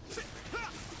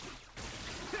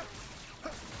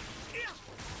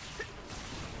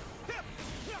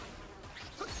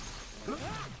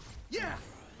 Yeah.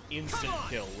 Instant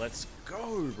kill. Let's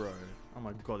go, bro. Oh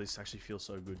my god, this actually feels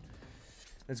so good.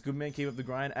 That's good, man. Keep up the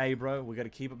grind. Hey, bro, we got to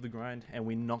keep up the grind, and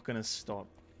we're not gonna stop.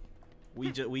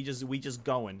 We just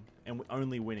going, and we're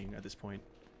only winning at this point.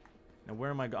 Now where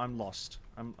am I? I'm lost.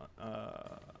 I'm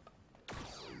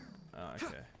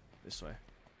okay, this way.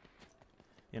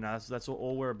 You know, that's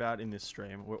all we're about in this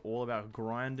stream. We're all about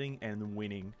grinding and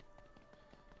winning.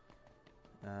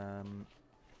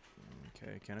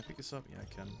 Okay, can I pick this up? Yeah,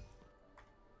 I can.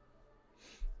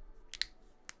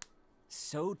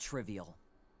 So trivial.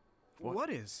 What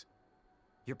is?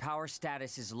 Your power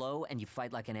status is low and you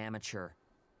fight like an amateur.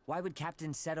 Why would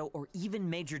Captain Seto or even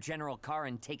Major General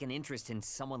Karin take an interest in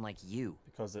someone like you?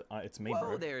 Because it's me, Whoa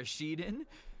bro. there, Shiden.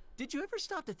 Did you ever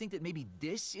stop to think that maybe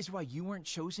this is why you weren't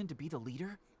chosen to be the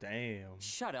leader? Damn.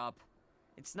 Shut up.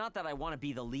 It's not that I want to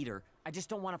be the leader. I just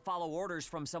don't want to follow orders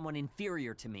from someone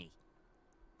inferior to me.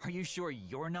 Are you sure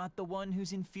you're not the one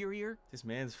who's inferior? This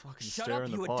man's fucking Shut stirring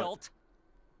up, the you pot. adult!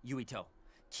 Yuito,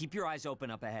 keep your eyes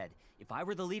open up ahead. If I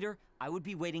were the leader, I would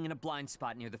be waiting in a blind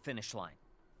spot near the finish line.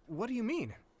 What do you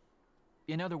mean?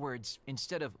 In other words,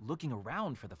 instead of looking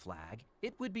around for the flag,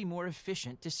 it would be more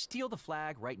efficient to steal the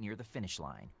flag right near the finish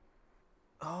line.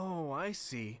 Oh, I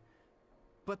see.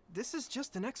 But this is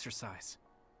just an exercise.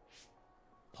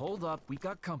 Hold up, we've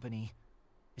got company.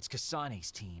 It's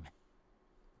Kasane's team.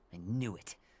 I knew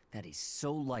it. That is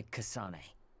so like Kasane.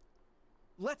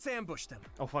 Let's ambush them.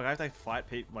 Oh fuck, I have to fight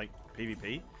like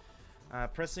PvP.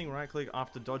 Pressing right click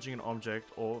after dodging an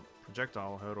object or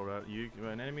projectile hurdle at you,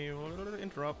 an enemy will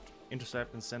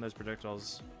intercept and send those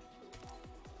projectiles.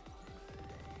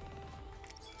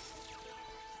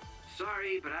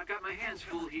 Sorry, but I've got my hands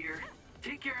full here.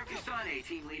 Take care of Kasane,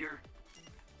 team leader.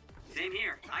 Same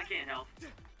here. I can't help.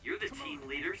 You're the team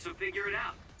leader, so figure it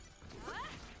out.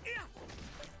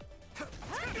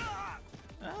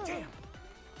 Oh. Damn.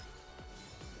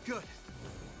 Good.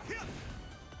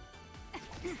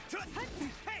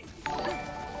 Hey!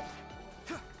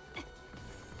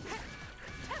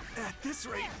 At this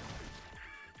rate.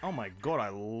 Oh my god, I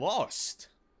lost.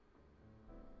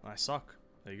 I suck.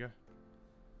 There you go.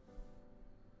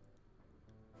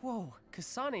 Whoa,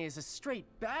 Kasane is a straight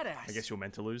badass. I guess you're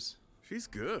meant to lose. She's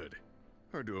good.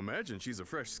 Hard to imagine she's a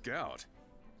fresh scout.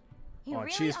 You Oh,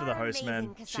 really cheers for the are host, man.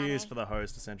 amazing, Cheers Kasane. for the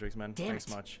host, Eccentrics, man. Damn Thanks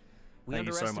it. much. We Thank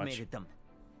you so much. underestimated them.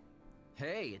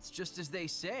 Hey, it's just as they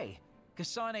say.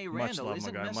 Kasane Much Randall love, my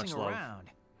isn't guy, messing much love. around.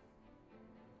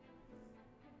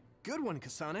 Good one,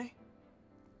 Kasane.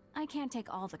 I can't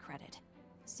take all the credit.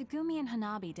 Sugumi and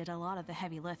Hanabi did a lot of the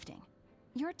heavy lifting.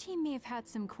 Your team may have had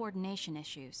some coordination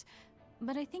issues,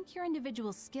 but I think your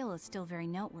individual skill is still very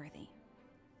noteworthy.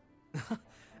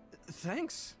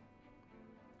 Thanks.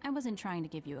 I wasn't trying to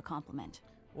give you a compliment.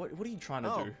 What are you trying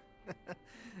to Oh. do?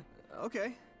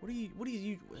 Okay. What are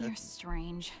you You're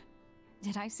strange.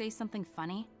 Did I say something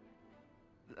funny?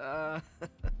 I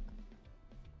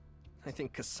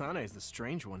think Kasane is the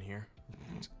strange one here.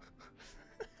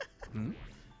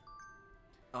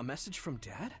 A message from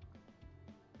Dad?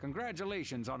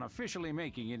 Congratulations on officially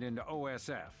making it into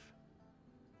OSF.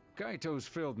 Kaito's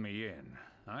filled me in.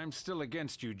 I'm still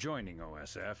against you joining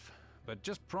OSF, but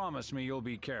just promise me you'll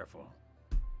be careful.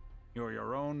 You're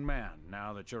your own man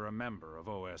now that you're a member of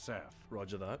OSF.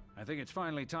 Roger that. I think it's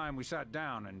finally time we sat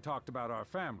down and talked about our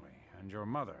family and your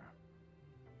mother.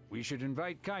 We should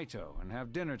invite Kaito and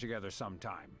have dinner together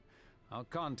sometime. I'll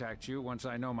contact you once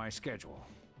I know my schedule.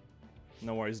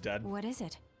 No worries, Dad. What is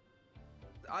it?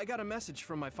 I got a message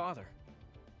from my father.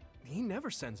 He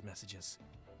never sends messages.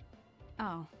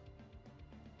 Oh.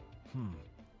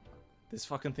 This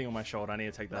fucking thing on my shoulder, I need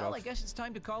to take that Well, off. I guess it's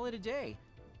time to call it a day.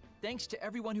 Thanks to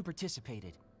everyone who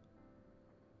participated.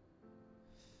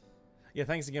 Yeah,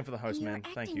 thanks again for the host, You're man.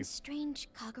 Thank acting you. strange,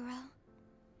 Kagero.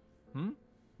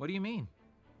 What do you mean?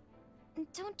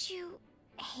 Don't you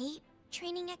hate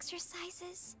training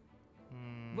exercises?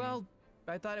 Well,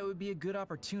 I thought it would be a good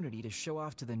opportunity to show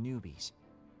off to the newbies.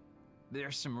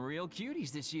 There's some real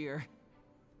cuties this year.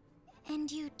 And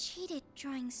you cheated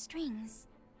drawing strings.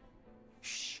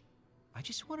 Shh. I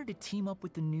just wanted to team up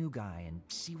with the new guy and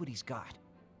see what he's got.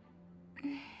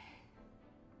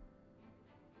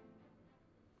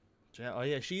 Oh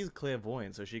yeah, she's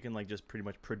clairvoyant, so she can like just pretty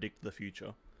much predict the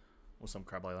future. Or some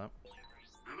crap like that.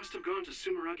 I must have gone to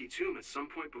Sumeragi Tomb at some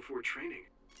point before training.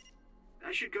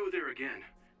 I should go there again.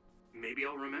 Maybe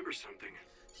I'll remember something.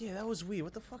 Yeah, that was weird.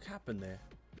 What the fuck happened there?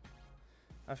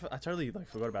 I totally like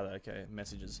forgot about that. Okay,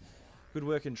 messages. Good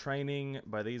work in training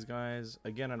by these guys.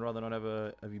 Again, I'd rather not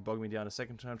have you bog me down a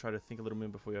second time. Try to think a little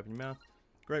bit before you open your mouth.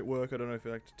 Great work. I don't know if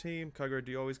you like the team. Kagero,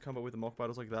 do you always come up with the mock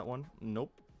battles like that one?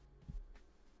 Nope.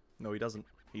 No, he doesn't.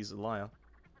 He's a liar.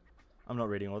 I'm not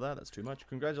reading all that. That's too much.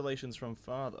 Congratulations from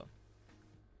father.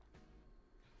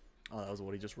 Oh, that was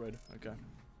what he just read. Okay.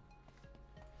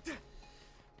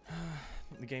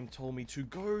 The game told me to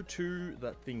go to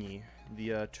that thingy.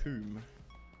 The tomb.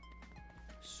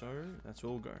 So that's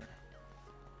all go.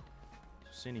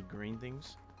 See any green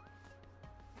things?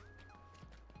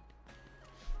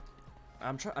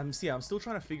 I'm still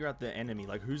trying to figure out the enemy,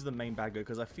 like who's the main bad guy,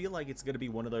 because I feel like it's gonna be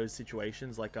one of those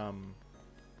situations like an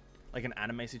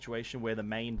anime situation where the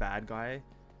main bad guy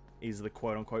is the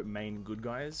quote-unquote main good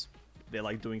guys. They're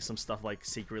like doing some stuff like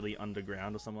secretly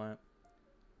underground or something like that.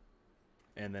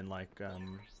 And then like so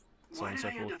Why on and did so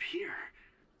I end forth. up here?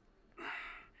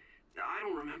 I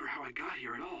don't remember how I got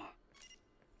here at all.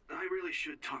 I really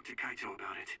should talk to Kaito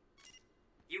about it.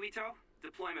 Yuito,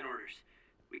 deployment orders.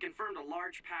 We confirmed a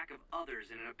large pack of others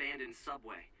in an abandoned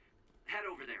subway. Head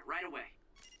over there, right away.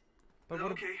 But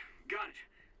what Okay, got it.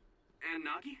 And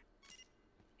Nagi?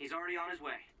 He's already on his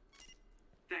way.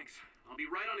 Thanks. I'll be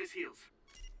right on his heels.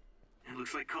 It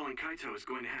looks like calling Kaito is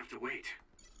going to have to wait.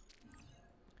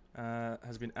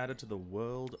 has been added to the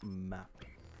world map.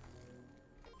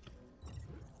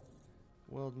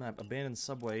 World map, abandoned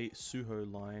subway,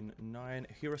 Suho line 9,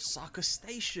 Hirosaka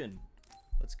station.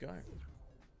 Let's go.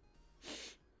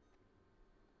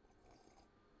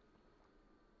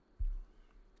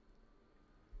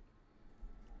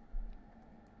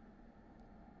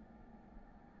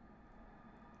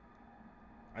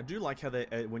 I do like how they,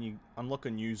 when you unlock a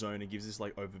new zone, it gives this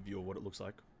like overview of what it looks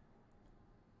like.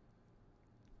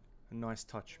 A nice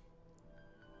touch.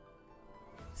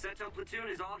 Seto platoon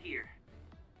is all here.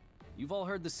 You've all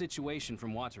heard the situation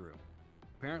from Wataru.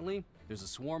 Apparently, there's a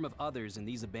swarm of others in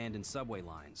these abandoned subway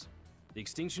lines. The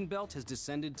extinction belt has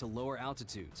descended to lower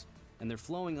altitudes, and they're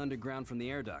flowing underground from the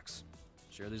air ducts.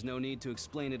 Sure, there's no need to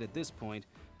explain it at this point,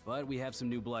 but we have some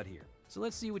new blood here. So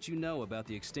let's see what you know about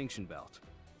the extinction belt.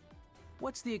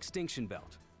 What's the extinction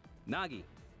belt? Nagi.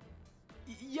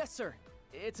 Yes, sir.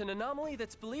 It's an anomaly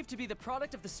that's believed to be the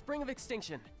product of the Spring of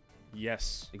Extinction.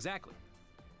 Yes. Exactly.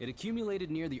 It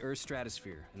accumulated near the Earth's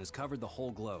stratosphere and has covered the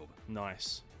whole globe.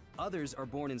 Nice. Others are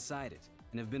born inside it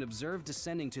and have been observed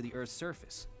descending to the Earth's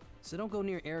surface, so don't go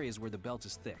near areas where the belt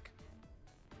is thick.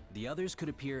 The others could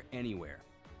appear anywhere.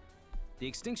 The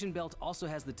extinction belt also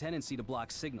has the tendency to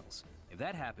block signals. If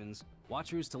that happens,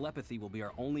 Wataru's telepathy will be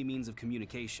our only means of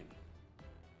communication.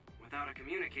 Without a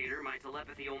communicator, my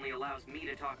telepathy only allows me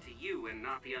to talk to you and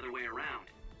not the other way around.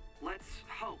 Let's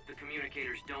hope the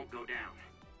communicators don't go down.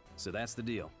 So that's the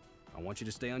deal. I want you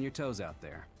to stay on your toes out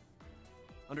there.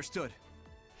 Understood.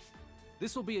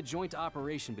 This will be a joint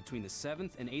operation between the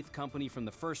 7th and 8th Company from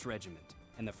the 1st Regiment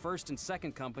and the 1st and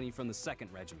 2nd Company from the 2nd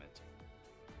Regiment.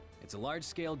 It's a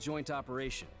large-scale joint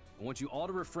operation. I want you all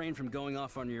to refrain from going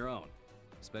off on your own,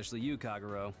 especially you,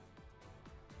 Kagero.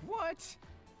 What?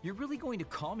 You're really going to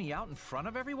call me out in front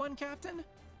of everyone, Captain?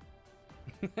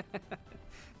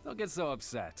 Don't get so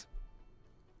upset.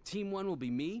 Team 1 will be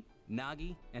me,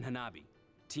 Nagi, and Hanabi.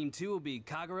 Team 2 will be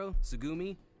Kagero,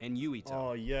 Tsugumi, and Yuito.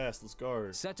 Oh yes, let's go.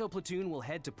 Seto platoon will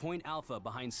head to Point Alpha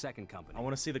behind 2nd Company. I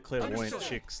want to see the clairvoyant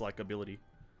chick's like ability.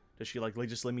 Does she like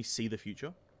just let me see the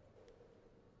future?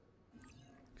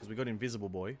 Because we got Invisible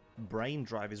Boy. Brain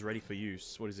Drive is ready for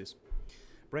use. What is this?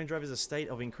 Brain Drive is a state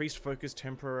of increased focus,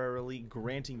 temporarily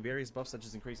granting various buffs such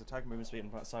as increased attack, movement speed,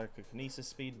 and psychokinesis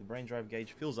speed. The Brain Drive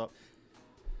gauge fills up,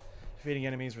 defeating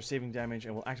enemies, receiving damage,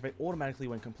 and will activate automatically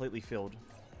when completely filled.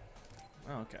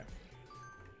 Oh, okay.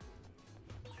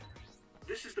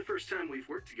 This is the first time we've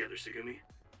worked together, Tsugumi.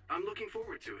 I'm looking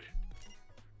forward to it.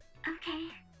 Okay.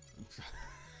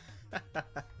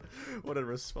 What a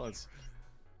response.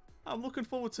 I'm looking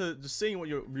forward to just seeing what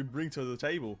you bring to the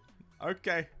table.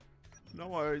 Okay. No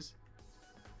worries.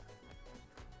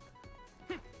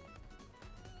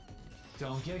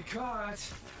 Don't get caught.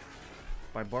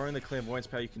 By borrowing the clairvoyance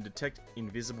power, you can detect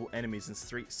invisible enemies and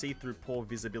see through poor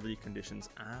visibility conditions.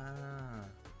 Ah.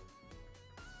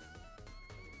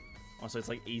 Oh, so it's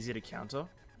like easier to counter?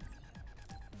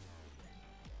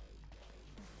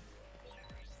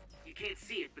 You can't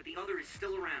see it, but the other is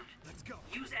still around. Let's go.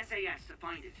 Use SAS to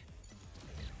find it.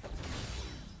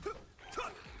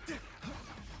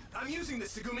 I'm using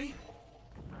this, Tsugumi.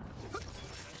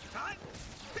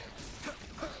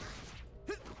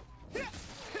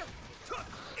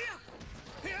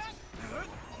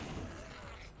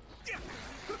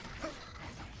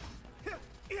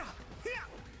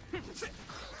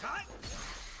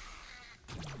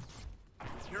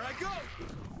 Here I go.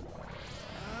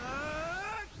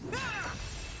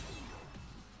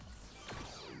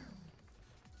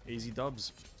 Easy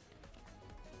dubs.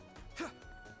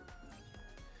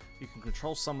 You can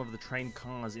control some of the train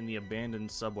cars in the abandoned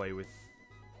subway with...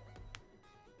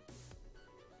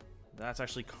 That's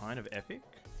actually kind of epic.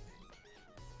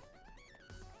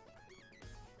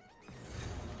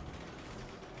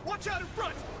 Watch out in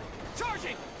front!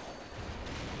 Charging!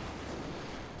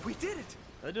 We did it!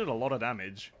 That did a lot of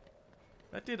damage.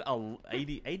 That did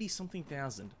 80 something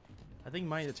thousand. I think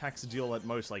my attacks deal at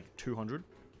most like 200.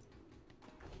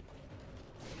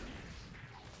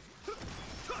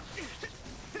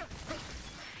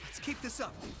 Let's keep this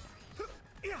up.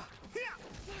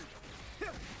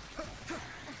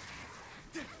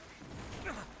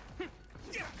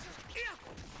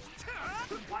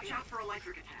 Watch out for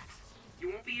electric attacks. You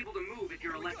won't be able to move if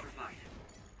you're electrified.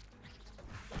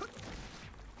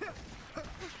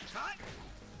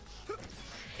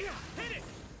 Hit it!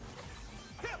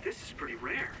 This is pretty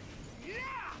rare.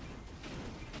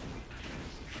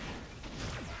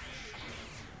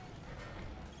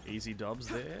 Easy dubs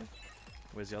there.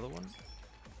 Where's the other one?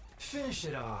 Finish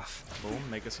it off. Boom,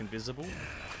 make us invisible.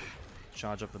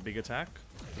 Charge up the big attack.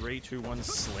 3, 2, 1,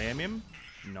 slam him.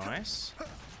 Nice.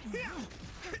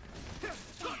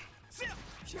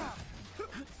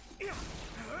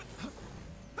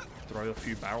 Throw a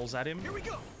few barrels at him. Here we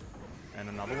go. And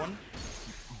another one.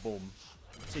 Boom.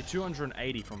 See,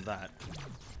 280 from that.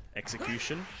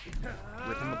 Execution.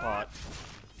 Rip him apart.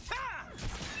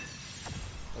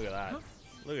 Look at that.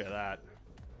 Look at that.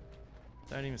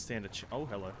 Don't even stand a chance. Oh,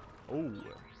 hello. Oh.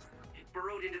 It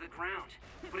burrowed into the ground,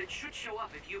 but it should show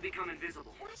up if you become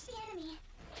invisible. Watch the enemy.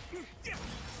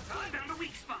 Found a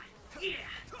weak spot. Yeah.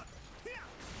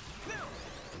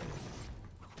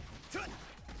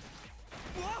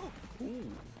 Whoa!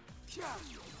 Ooh.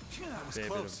 Fair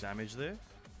bit of damage there.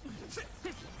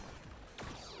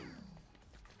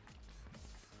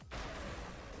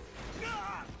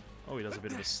 Oh, he does a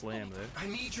bit of a slam there. I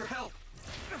need your help.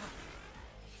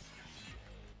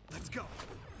 Let's go.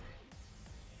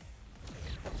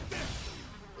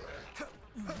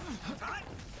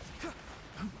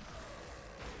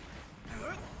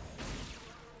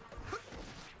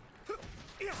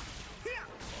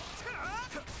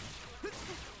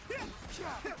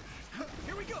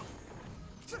 Here we go.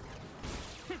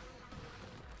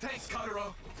 Thanks,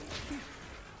 Kotaro.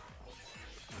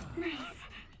 Nice.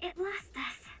 It lost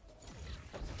us.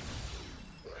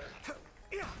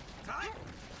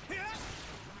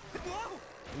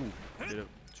 Ooh, a bit of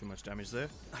too much damage there.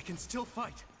 I can still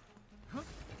fight.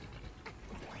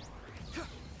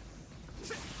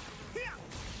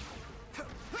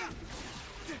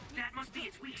 That must be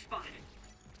its weak spot.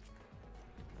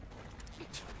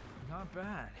 Not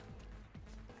bad.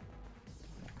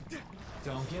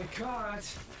 Don't get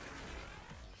caught.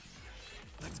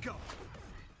 Let's go.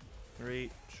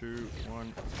 3, 2,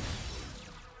 1.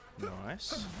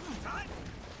 Nice.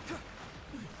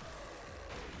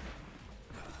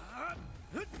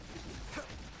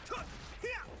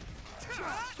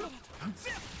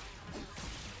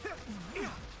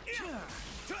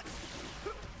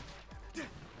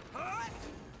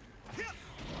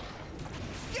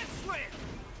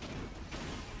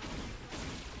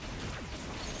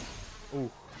 Ooh,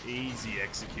 easy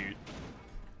execute.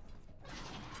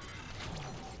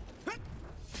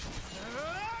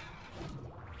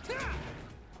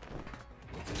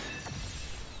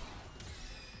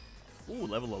 Ooh,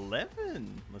 level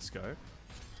 11. Let's go.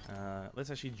 Let's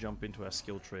actually jump into our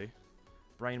skill tree.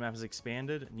 Brain map has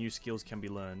expanded. New skills can be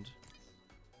learned.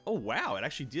 Oh, wow. It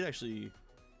actually did actually...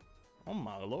 Oh,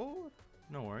 my lord.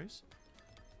 No worries.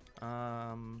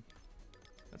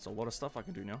 That's a lot of stuff I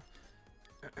can do now.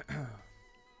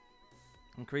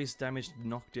 Increased damage to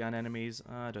knock down enemies.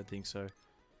 I don't think so.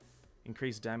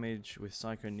 Increased damage with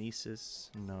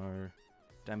psychonesis. No.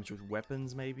 Damage with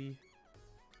weapons, maybe.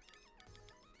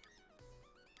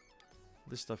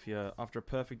 This stuff here. After a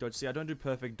perfect dodge. See, I don't do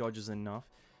perfect dodges enough.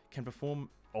 Can perform...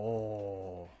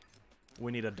 Oh.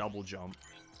 We need a double jump.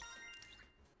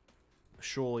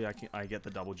 Surely I get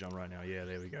the double jump right now. Yeah,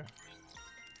 there we go.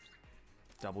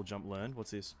 Double jump learned.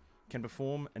 What's this? Can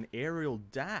perform an aerial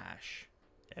dash.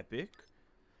 Epic.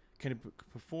 Can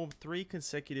perform 3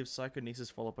 consecutive psychonesis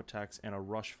follow-up attacks and a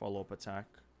rush follow-up attack.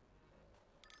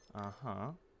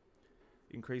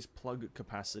 Increase plug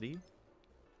capacity.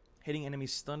 Hitting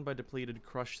enemies stunned by depleted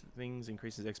crush things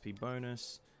increases XP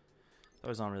bonus.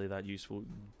 Those aren't really that useful.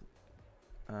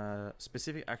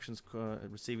 Specific actions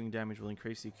receiving damage will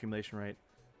increase the accumulation rate.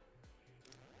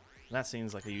 That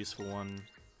seems like a useful one.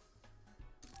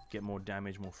 Get more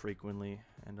damage more frequently,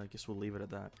 and I guess we'll leave it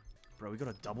at that. Bro, we got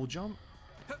a double jump?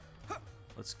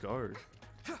 Let's go.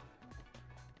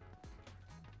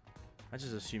 I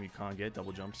just assume you can't get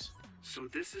double jumps. So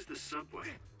this is the subway.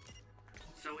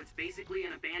 So it's basically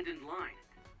an abandoned line.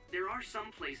 There are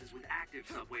some places with active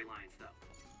subway lines,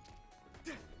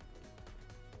 though.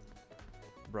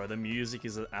 Bro, the music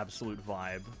is an absolute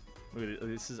vibe. Look at it.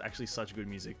 This is actually such good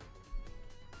music.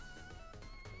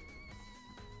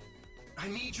 I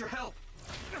need your help.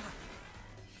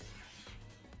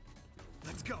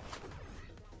 Let's go.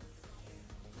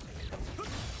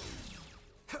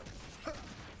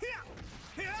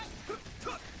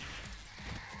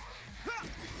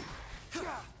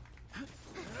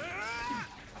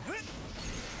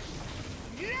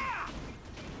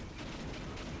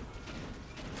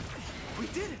 We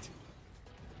did it!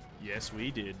 Yes, we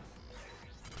did.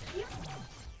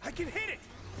 I can hit it!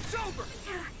 It's over!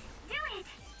 Do it!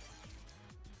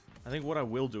 I think what I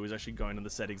will do is actually go into the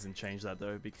settings and change that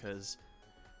though, because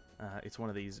it's one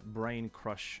of these brain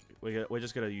crush. We're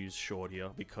just gonna use short here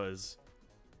because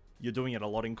you're doing it a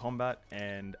lot in combat,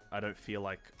 and I don't feel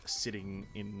like sitting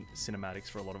in cinematics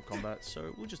for a lot of combat,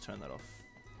 so we'll just turn that off.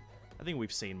 I think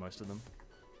we've seen most of them.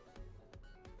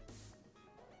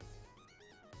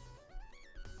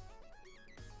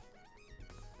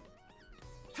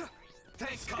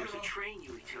 Thanks, There's a Kagero. train,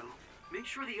 Yuito. Make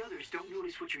sure the others don't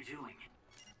notice what you're doing.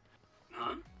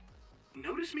 Huh?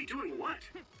 Notice me doing what?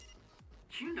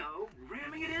 You know,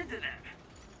 ramming it into them.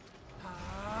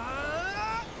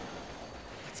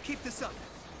 Let's keep this up.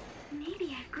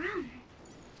 Maybe I've grown.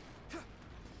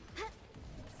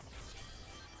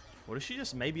 What is she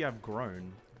just? Maybe I've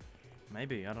grown.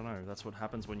 Maybe, I don't know. That's what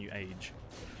happens when you age.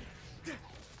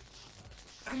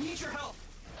 I need your help.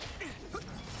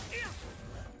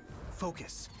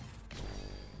 Focus.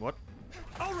 What?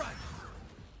 All right.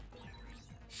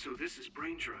 So this is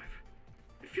brain drive.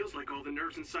 It feels like all the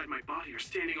nerves inside my body are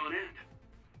standing on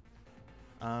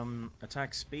end.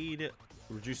 Attack speed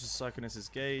reduces psychonesis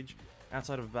gauge.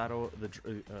 Outside of battle, the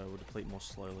will deplete more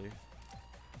slowly.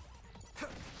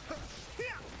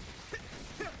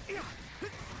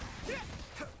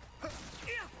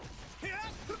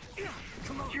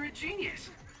 Come on. You're a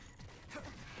genius.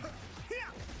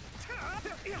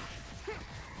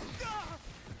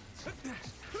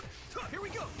 Here we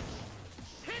go.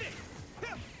 Hit it.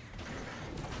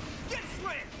 Get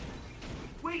slammed.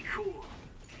 Way cool.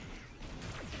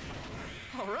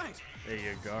 All right. There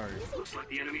you go. Looks like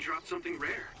the enemy dropped something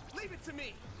rare. Leave it to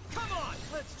me. Come on.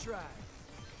 Let's try.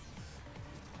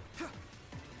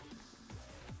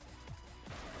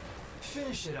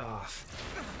 Finish it off.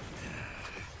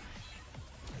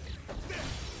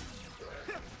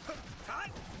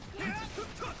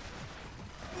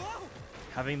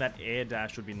 Having that air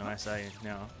dash would be nice, eh?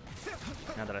 Now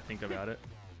that I think about it.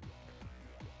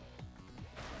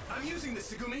 I'm using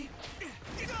this, Segumi.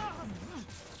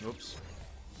 Oops.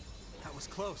 That was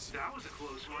close. That was a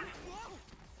close one.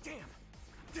 Damn.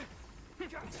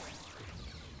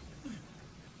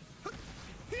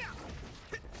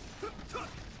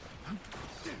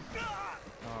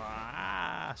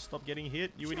 Ah! Stop getting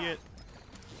hit, you idiot.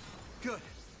 Good.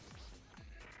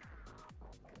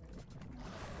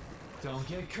 Don't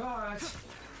get caught.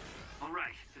 All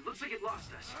right. It looks like it lost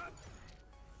us.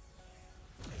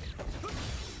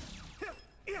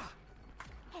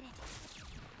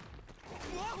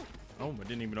 Oh, I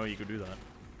didn't even know you could do that.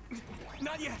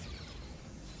 Not yet.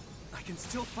 I can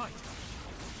still fight.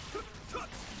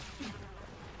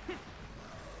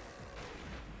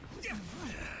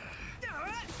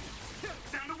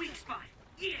 Found a weak spot.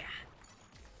 Yeah.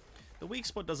 The weak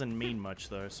spot doesn't mean much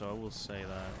though, so I will say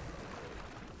that.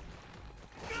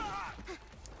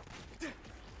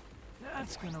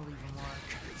 That's gonna leave a mark.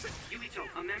 Yuito,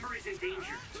 a member is in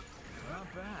danger.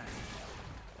 Not bad.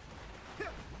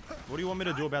 What do you want me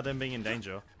to do about them being in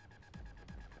danger?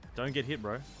 Don't get hit,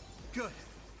 bro. Good.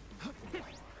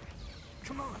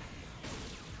 Come on.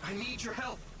 I need your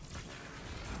help.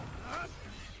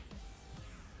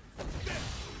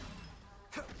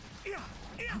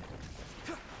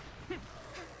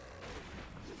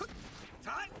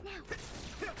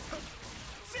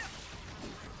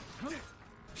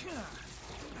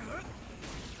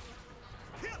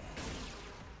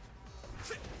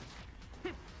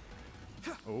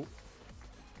 Oh.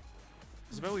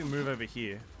 It's about we move over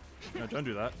here. No, don't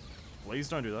do that. Please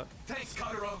don't do that. Thanks,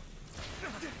 Kagero.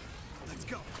 Let's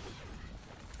go.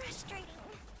 Frustrating.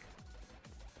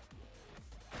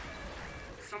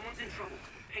 Someone's in trouble.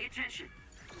 Pay attention.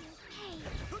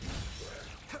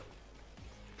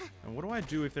 And what do I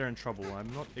do if they're in trouble?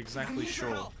 I'm not exactly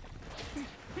sure.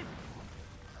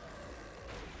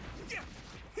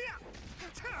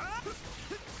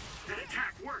 That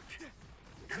attack worked.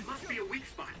 That must be a weak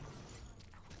spot.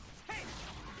 Hey.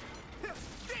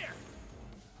 There.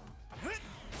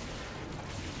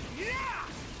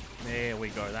 There we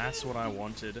go. That's what I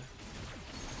wanted.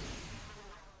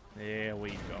 There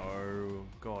we go.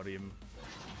 Got him.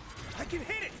 I can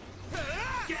hit it.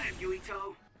 Get him,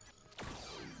 Yuito.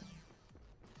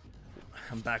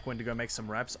 I'm back when to go make some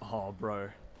reps. Oh, bro.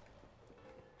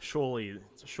 Surely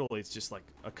it's just like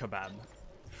a kebab.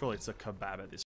 Surely it's a kebab at this